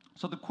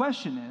 So the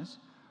question is,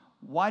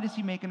 why does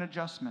he make an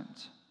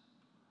adjustment?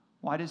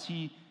 Why does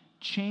he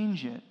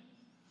change it?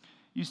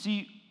 You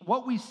see,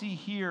 what we see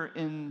here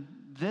in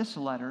this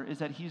letter is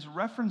that he's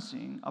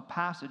referencing a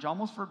passage,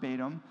 almost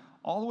verbatim,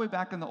 all the way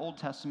back in the Old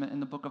Testament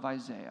in the book of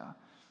Isaiah.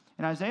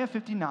 In Isaiah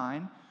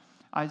 59,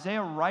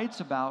 Isaiah writes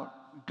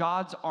about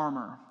God's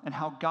armor and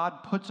how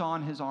God puts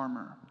on his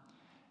armor.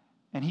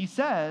 And he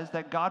says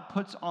that God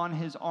puts on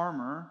his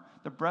armor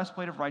the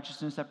breastplate of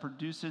righteousness that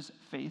produces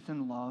faith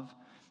and love,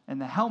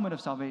 and the helmet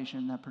of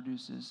salvation that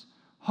produces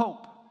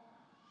hope.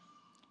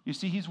 You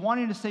see, he's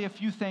wanting to say a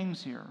few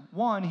things here.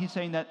 One, he's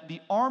saying that the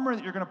armor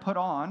that you're going to put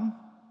on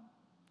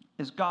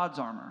is God's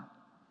armor.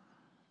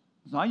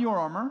 It's not your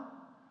armor.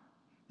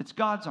 It's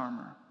God's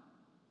armor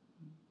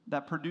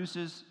that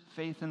produces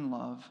faith and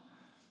love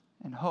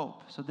and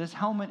hope. So this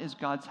helmet is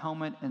God's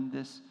helmet, and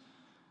this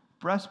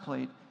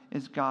breastplate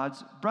is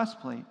God's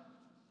breastplate.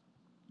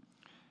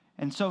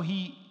 And so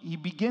he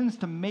begins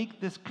to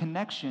make this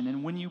connection,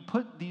 and when you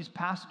put these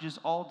passages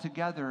all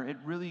together, it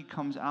really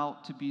comes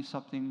out to be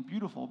something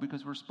beautiful,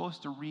 because we're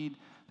supposed to read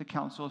the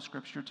counsel of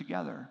Scripture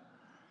together.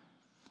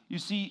 You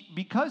see,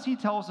 because he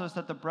tells us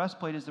that the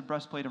breastplate is the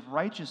breastplate of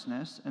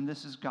righteousness, and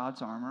this is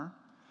God's armor,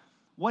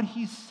 what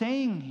he's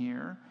saying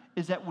here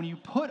is that when you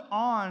put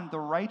on the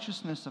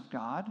righteousness of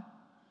God,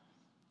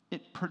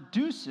 it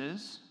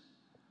produces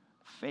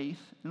faith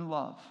and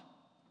love.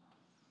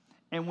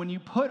 And when you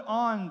put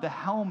on the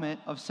helmet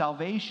of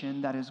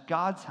salvation, that is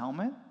God's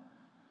helmet,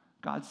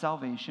 God's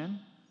salvation,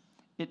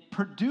 it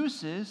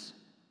produces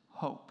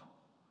hope.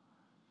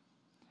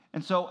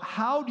 And so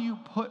how do you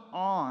put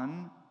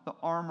on the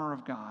armor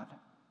of God?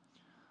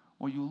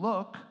 Well, you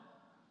look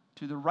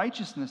to the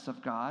righteousness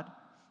of God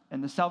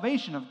and the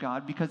salvation of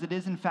God, because it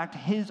is in fact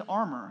his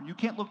armor. You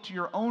can't look to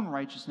your own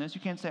righteousness. You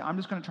can't say, I'm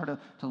just going to try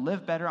to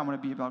live better. I'm going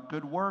to be about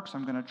good works.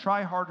 I'm going to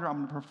try harder.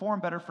 I'm going to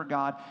perform better for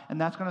God, and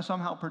that's going to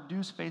somehow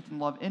produce faith and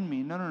love in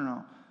me.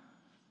 No.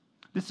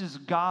 This is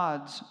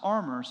God's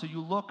armor. So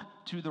you look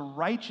to the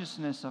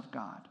righteousness of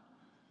God.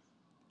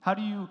 How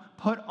do you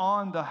put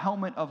on the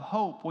helmet of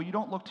hope? Well, you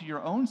don't look to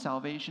your own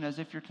salvation as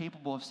if you're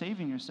capable of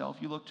saving yourself.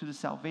 You look to the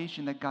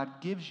salvation that God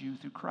gives you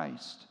through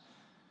Christ.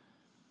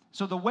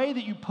 So the way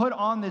that you put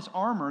on this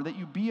armor, that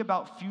you be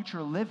about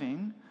future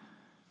living,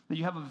 that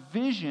you have a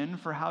vision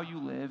for how you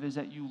live, is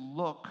that you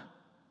look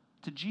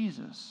to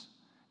Jesus.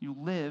 You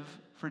live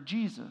for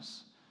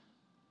Jesus.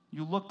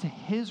 You look to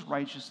his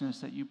righteousness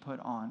that you put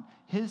on,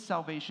 his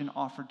salvation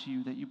offered to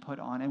you that you put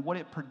on, and what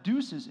it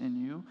produces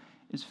in you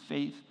is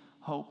faith,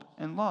 hope,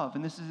 and love.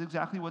 And this is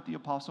exactly what the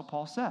Apostle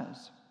Paul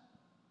says.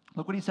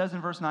 Look what he says in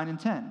verse 9 and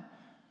 10.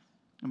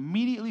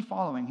 Immediately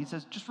following, he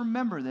says, just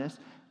remember this,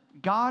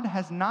 God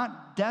has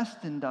not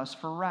destined us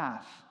for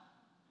wrath.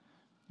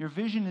 Your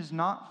vision is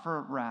not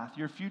for wrath.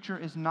 Your future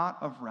is not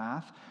of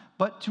wrath,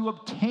 but to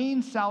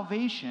obtain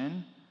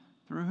salvation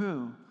through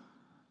who?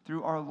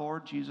 Through our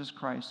Lord Jesus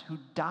Christ, who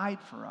died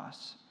for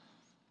us,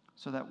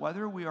 so that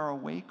whether we are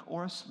awake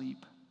or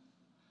asleep,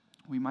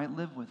 we might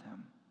live with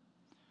him.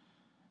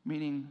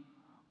 Meaning,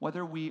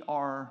 whether we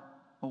are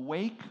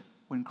awake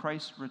when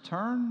Christ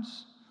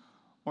returns,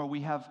 or we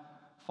have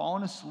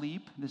fallen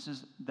asleep, this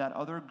is that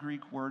other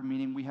Greek word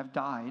meaning we have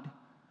died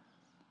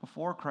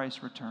before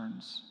Christ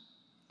returns,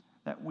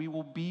 that we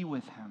will be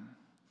with him,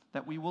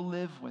 that we will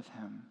live with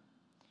him.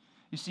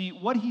 You see,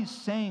 what he's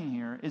saying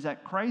here is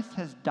that Christ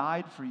has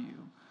died for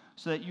you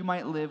so that you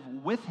might live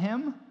with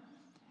him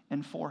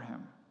and for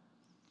him.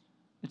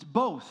 It's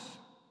both.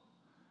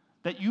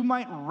 That you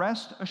might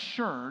rest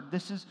assured,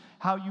 this is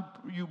how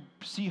you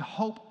see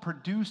hope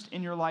produced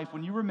in your life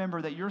when you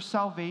remember that your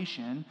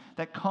salvation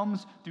that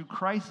comes through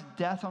Christ's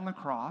death on the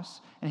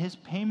cross and his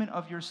payment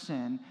of your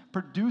sin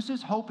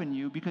produces hope in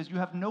you because you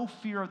have no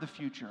fear of the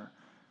future.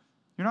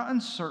 You're not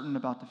uncertain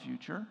about the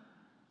future.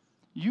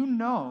 You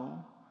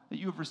know that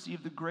you have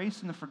received the grace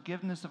and the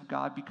forgiveness of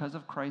God because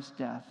of Christ's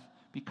death,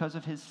 because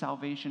of his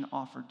salvation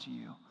offered to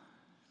you.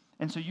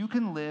 And so you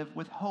can live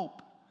with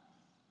hope,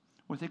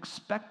 with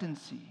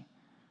expectancy,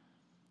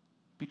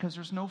 because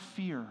there's no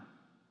fear.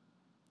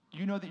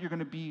 You know that you're going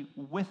to be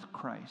with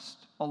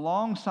Christ,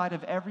 alongside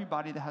of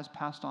everybody that has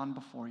passed on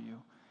before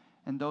you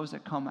and those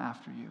that come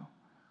after you.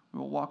 We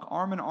will walk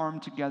arm in arm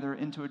together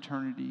into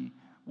eternity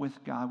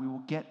with God. We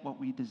will get what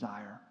we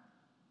desire.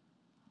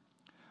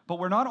 But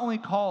we're not only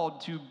called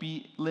to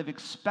live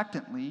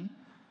expectantly,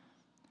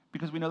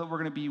 because we know that we're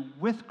going to be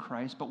with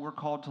Christ, but we're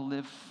called to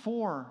live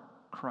for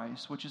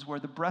Christ, which is where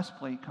the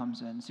breastplate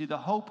comes in. See, the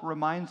hope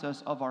reminds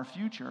us of our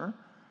future.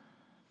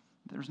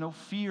 There's no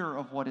fear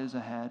of what is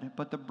ahead,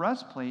 but the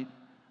breastplate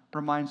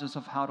reminds us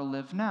of how to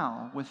live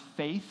now with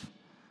faith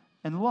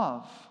and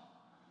love.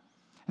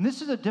 And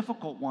this is a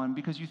difficult one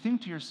because you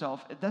think to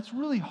yourself, that's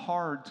really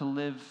hard to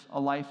live a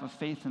life of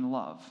faith and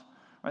love.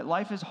 Right?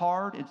 Life is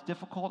hard, it's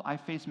difficult. I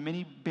face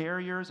many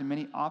barriers and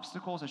many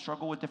obstacles. I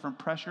struggle with different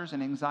pressures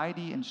and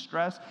anxiety and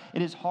stress.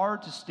 It is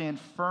hard to stand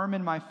firm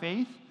in my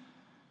faith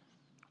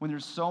when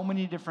there's so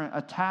many different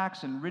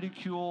attacks and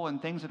ridicule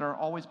and things that are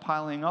always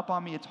piling up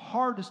on me. It's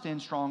hard to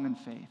stand strong in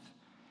faith.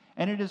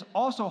 And it is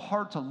also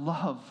hard to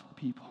love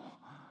people.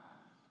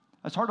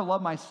 It's hard to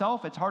love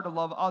myself. It's hard to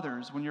love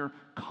others when you're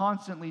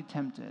constantly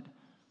tempted.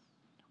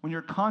 When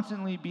you're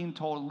constantly being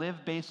told,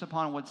 live based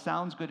upon what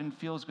sounds good and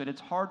feels good. It's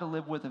hard to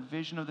live with a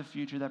vision of the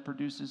future that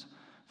produces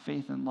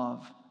faith and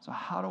love. So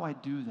how do I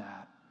do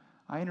that?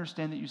 I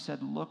understand that you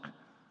said look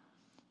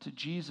to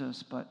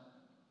Jesus, but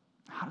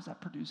how does that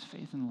produce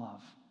faith and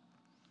love?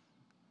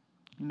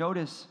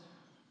 Notice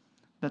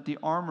that the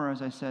armor,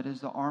 as I said,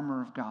 is the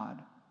armor of God.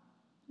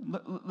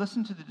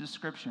 Listen to the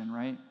description,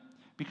 right?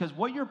 Because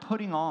what you're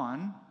putting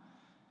on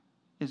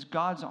is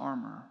God's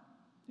armor.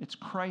 It's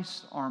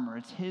Christ's armor.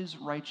 It's his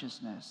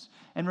righteousness.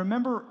 And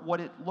remember what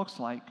it looks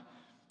like.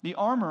 The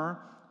armor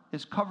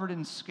is covered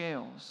in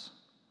scales.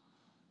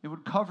 It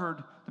would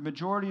cover the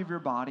majority of your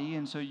body,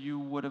 and so you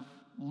would have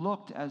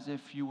looked as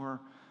if you were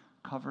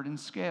covered in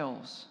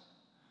scales.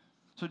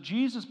 So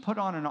Jesus put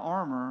on an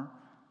armor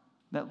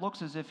that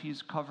looks as if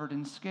he's covered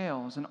in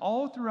scales. And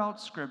all throughout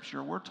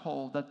Scripture, we're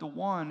told that the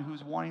one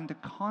who's wanting to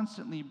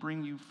constantly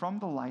bring you from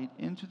the light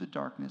into the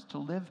darkness, to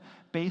live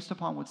based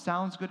upon what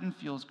sounds good and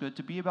feels good,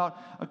 to be about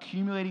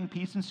accumulating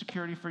peace and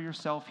security for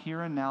yourself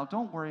here and now.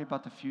 Don't worry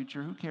about the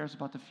future. Who cares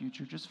about the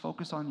future? Just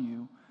focus on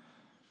you.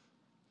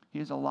 He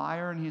is a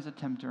liar and he's a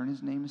tempter, and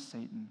his name is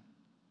Satan.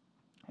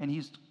 And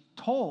he's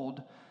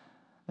told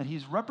that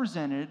he's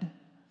represented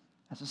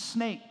as a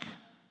snake.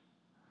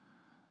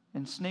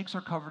 And snakes are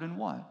covered in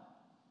what?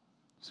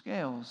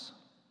 Scales.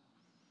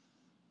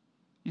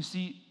 You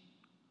see,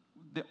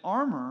 the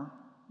armor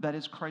that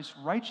is Christ's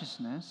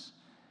righteousness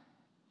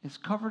is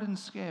covered in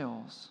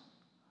scales.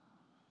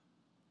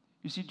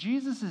 You see,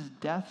 Jesus'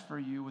 death for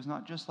you was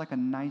not just like a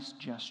nice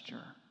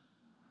gesture.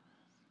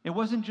 It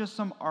wasn't just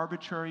some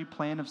arbitrary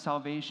plan of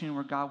salvation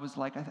where God was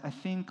like, I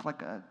think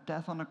like a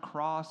death on a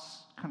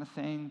cross kind of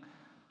thing.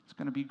 It's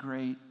going to be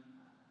great.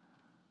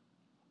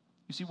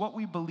 You see, what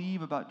we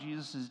believe about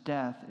Jesus'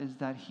 death is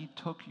that he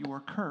took your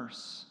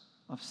curse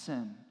of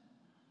sin.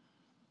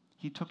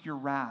 He took your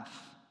wrath.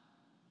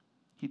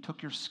 He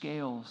took your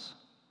scales.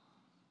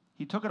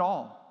 He took it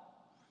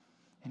all,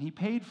 and he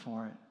paid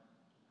for it.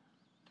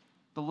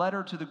 The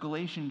letter to the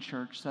Galatian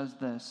church says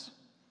this: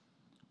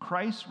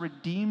 Christ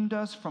redeemed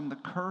us from the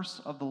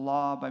curse of the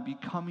law by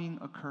becoming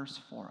a curse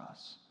for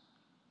us.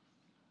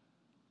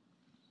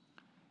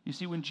 You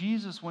see, when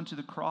Jesus went to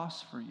the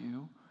cross for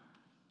you,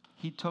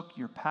 he took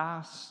your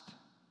past,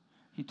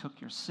 he took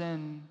your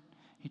sin,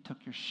 he took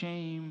your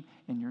shame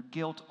and your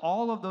guilt,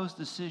 all of those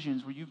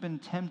decisions where you've been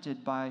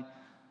tempted by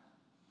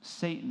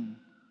Satan,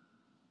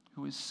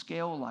 who is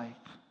scale-like,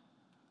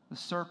 the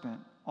serpent,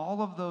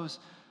 all of those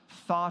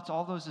thoughts,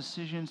 all those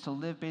decisions to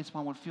live based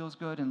upon what feels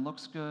good and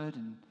looks good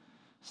and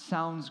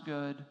sounds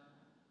good.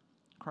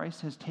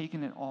 Christ has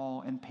taken it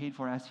all and paid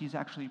for it as he's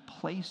actually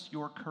placed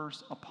your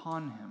curse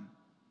upon him.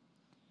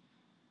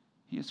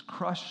 He has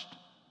crushed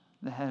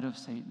the head of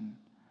Satan.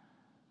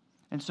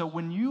 And so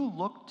when you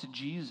look to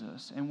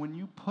Jesus and when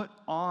you put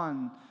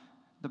on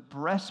the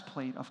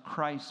breastplate of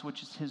Christ,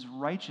 which is his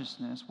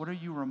righteousness, what are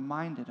you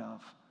reminded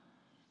of?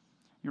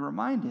 You're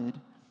reminded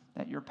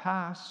that your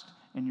past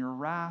and your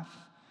wrath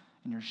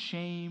and your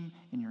shame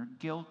and your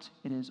guilt,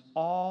 it is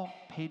all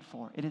paid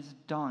for. It is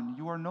done.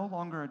 You are no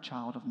longer a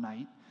child of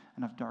night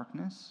and of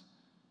darkness.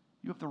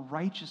 You have the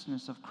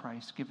righteousness of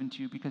Christ given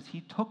to you because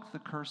he took the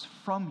curse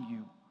from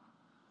you.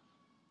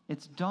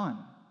 It's done.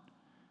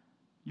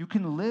 You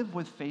can live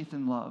with faith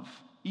and love,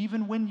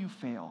 even when you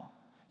fail.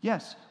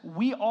 Yes,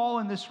 we all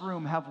in this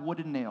room have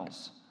wooden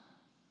nails.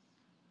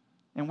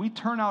 And we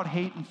turn out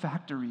hate in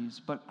factories,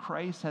 but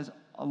Christ has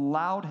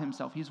allowed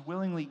himself, he's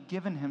willingly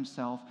given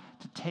himself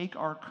to take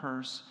our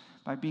curse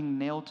by being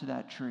nailed to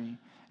that tree.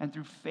 And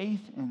through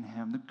faith in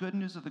him, the good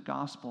news of the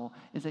gospel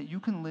is that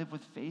you can live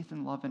with faith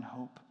and love and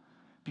hope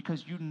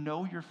because you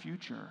know your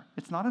future.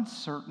 It's not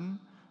uncertain.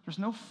 There's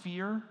no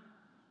fear.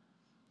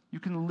 You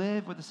can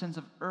live with a sense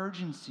of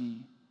urgency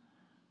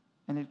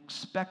and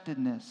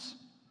expectedness.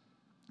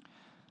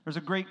 There's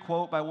a great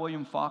quote by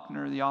William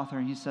Faulkner, the author.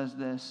 He says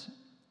this: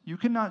 "You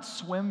cannot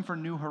swim for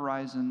new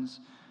horizons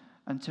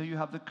until you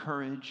have the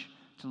courage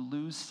to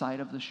lose sight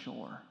of the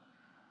shore."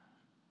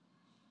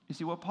 You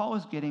see, what Paul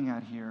is getting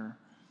at here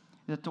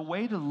is that the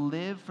way to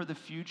live for the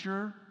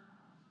future,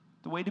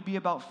 the way to be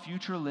about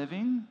future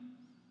living,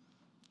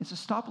 is to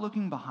stop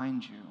looking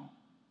behind you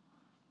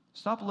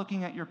Stop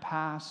looking at your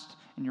past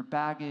and your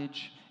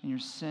baggage and your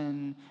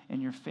sin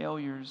and your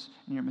failures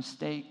and your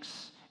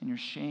mistakes and your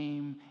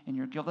shame and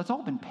your guilt. That's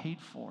all been paid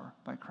for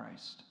by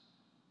Christ.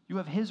 You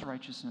have his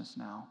righteousness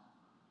now.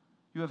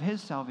 You have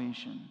his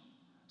salvation.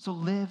 So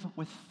live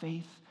with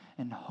faith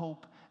and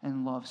hope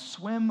and love.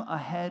 Swim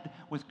ahead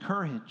with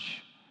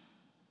courage.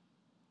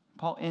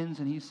 Paul ends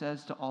and he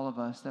says to all of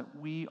us that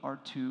we are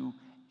to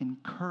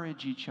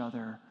encourage each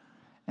other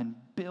and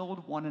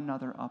build one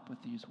another up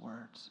with these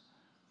words.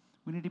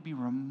 We need to be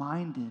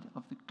reminded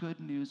of the good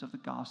news of the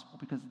gospel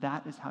because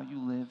that is how you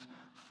live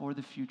for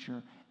the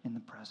future in the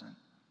present.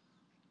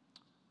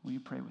 Will you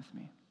pray with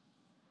me?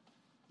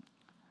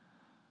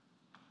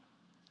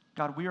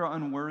 God, we are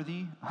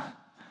unworthy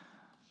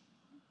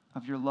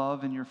of your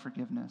love and your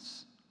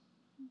forgiveness,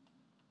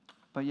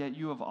 but yet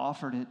you have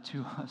offered it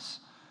to us,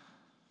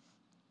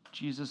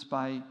 Jesus,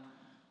 by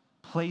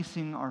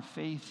placing our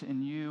faith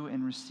in you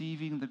and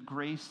receiving the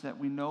grace that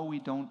we know we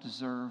don't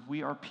deserve.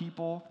 We are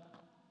people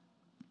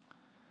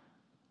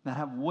that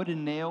have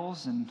wooden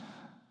nails and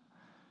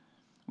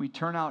we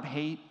turn out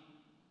hate.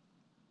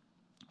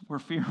 We're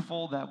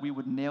fearful that we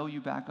would nail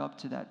you back up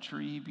to that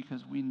tree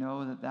because we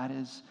know that that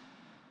is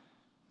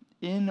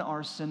in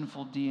our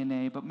sinful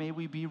DNA. But may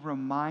we be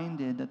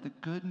reminded that the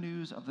good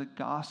news of the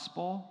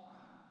gospel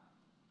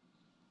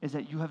is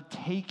that you have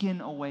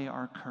taken away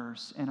our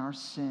curse and our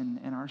sin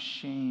and our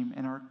shame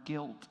and our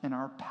guilt and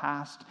our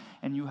past,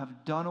 and you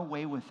have done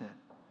away with it.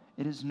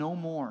 It is no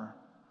more.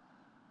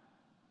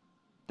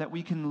 That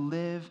we can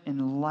live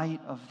in light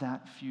of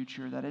that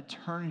future, that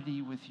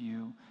eternity with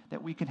you,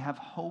 that we can have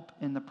hope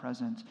in the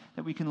present,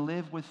 that we can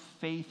live with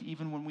faith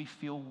even when we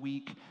feel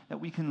weak, that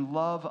we can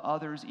love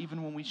others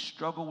even when we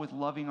struggle with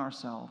loving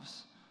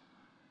ourselves,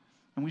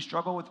 and we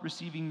struggle with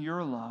receiving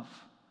your love.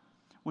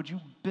 Would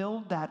you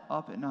build that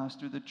up in us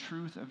through the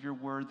truth of your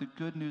word, the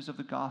good news of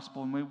the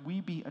gospel, and may we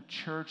be a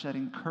church that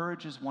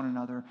encourages one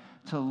another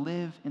to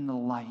live in the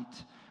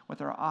light,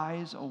 with our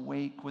eyes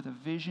awake, with a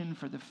vision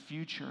for the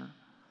future.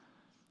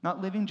 Not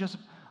living just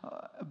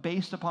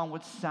based upon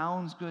what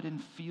sounds good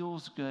and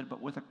feels good, but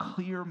with a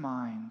clear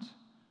mind,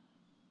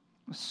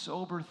 with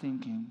sober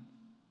thinking,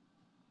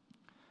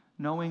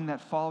 knowing that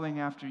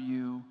following after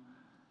you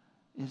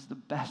is the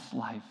best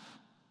life.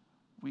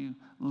 We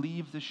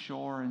leave the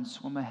shore and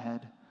swim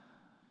ahead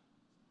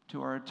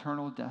to our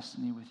eternal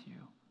destiny with you.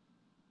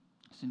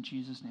 It's in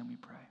Jesus' name we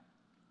pray.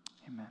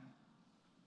 Amen.